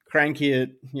cranky at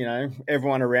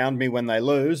everyone around me when they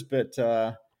lose, but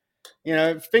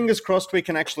fingers crossed we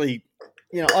can actually.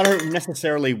 I don't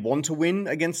necessarily want to win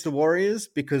against the Warriors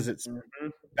because it's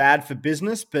bad for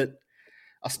business, but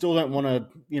I still don't want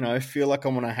to, feel like I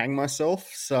want to hang myself.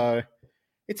 So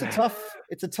it's a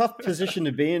tough position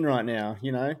to be in right now.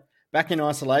 Back in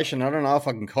isolation, I don't know if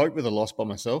I can cope with a loss by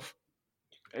myself.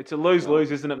 It's a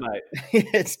lose-lose, isn't it, mate?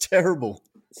 It's terrible.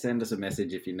 Send us a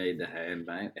message if you need the hand,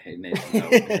 mate. He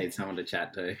needs someone to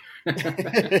chat to.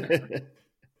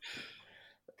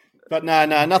 But no,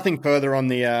 nothing further on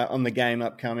the game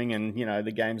upcoming, and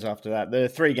the games after that. There are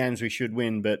 3 games we should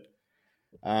win, but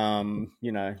I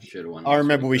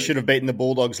remember we should have beaten the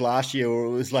Bulldogs last year, or it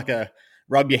was like a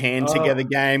rub your hand together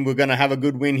game. We're going to have a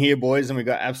good win here, boys, and we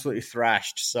got absolutely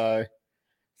thrashed. So it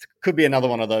could be another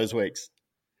one of those weeks.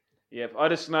 Yeah, I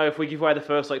just know if we give away the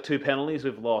first 2 penalties,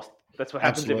 we've lost. That's what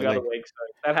happens every other week. So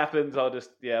if that happens, I'll just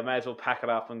may as well pack it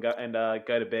up and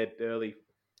go to bed early.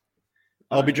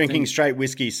 I'll be drinking straight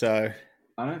whiskey, so...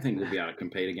 I don't think we'll be able to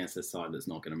compete against a side that's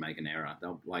not going to make an error.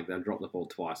 They'll drop the ball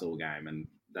twice all game, and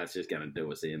that's just going to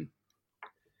do us in.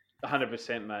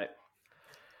 100%, mate.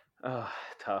 Oh,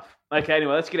 tough. Okay,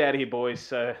 anyway, let's get out of here, boys.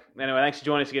 So, anyway, thanks for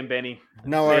joining us again, Benny.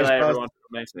 No worries, See you later, everyone.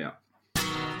 Yeah.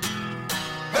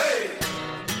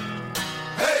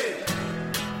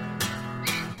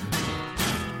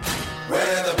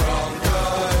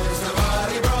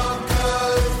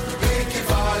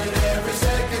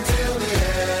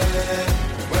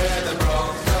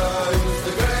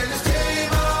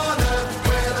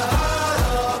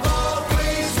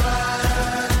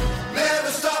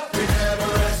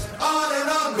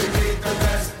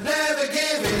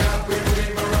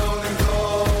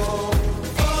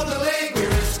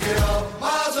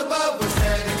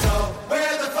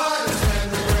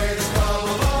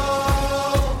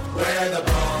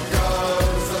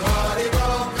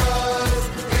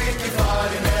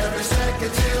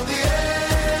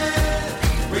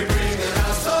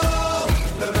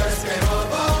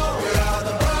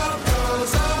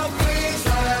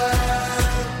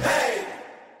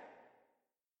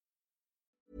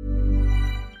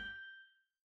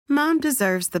 Mom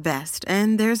deserves the best,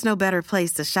 and there's no better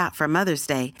place to shop for Mother's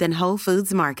Day than Whole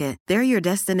Foods Market. They're your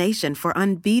destination for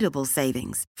unbeatable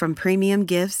savings, from premium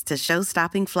gifts to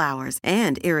show-stopping flowers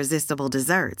and irresistible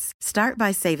desserts. Start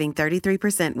by saving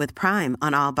 33% with Prime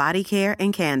on all body care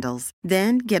and candles.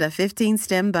 Then get a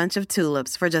 15-stem bunch of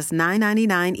tulips for just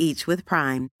 $9.99 each with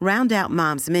Prime. Round out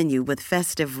Mom's menu with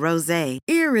festive rosé,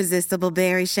 irresistible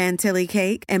berry chantilly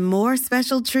cake, and more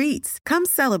special treats. Come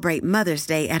celebrate Mother's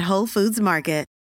Day at Whole Foods Market.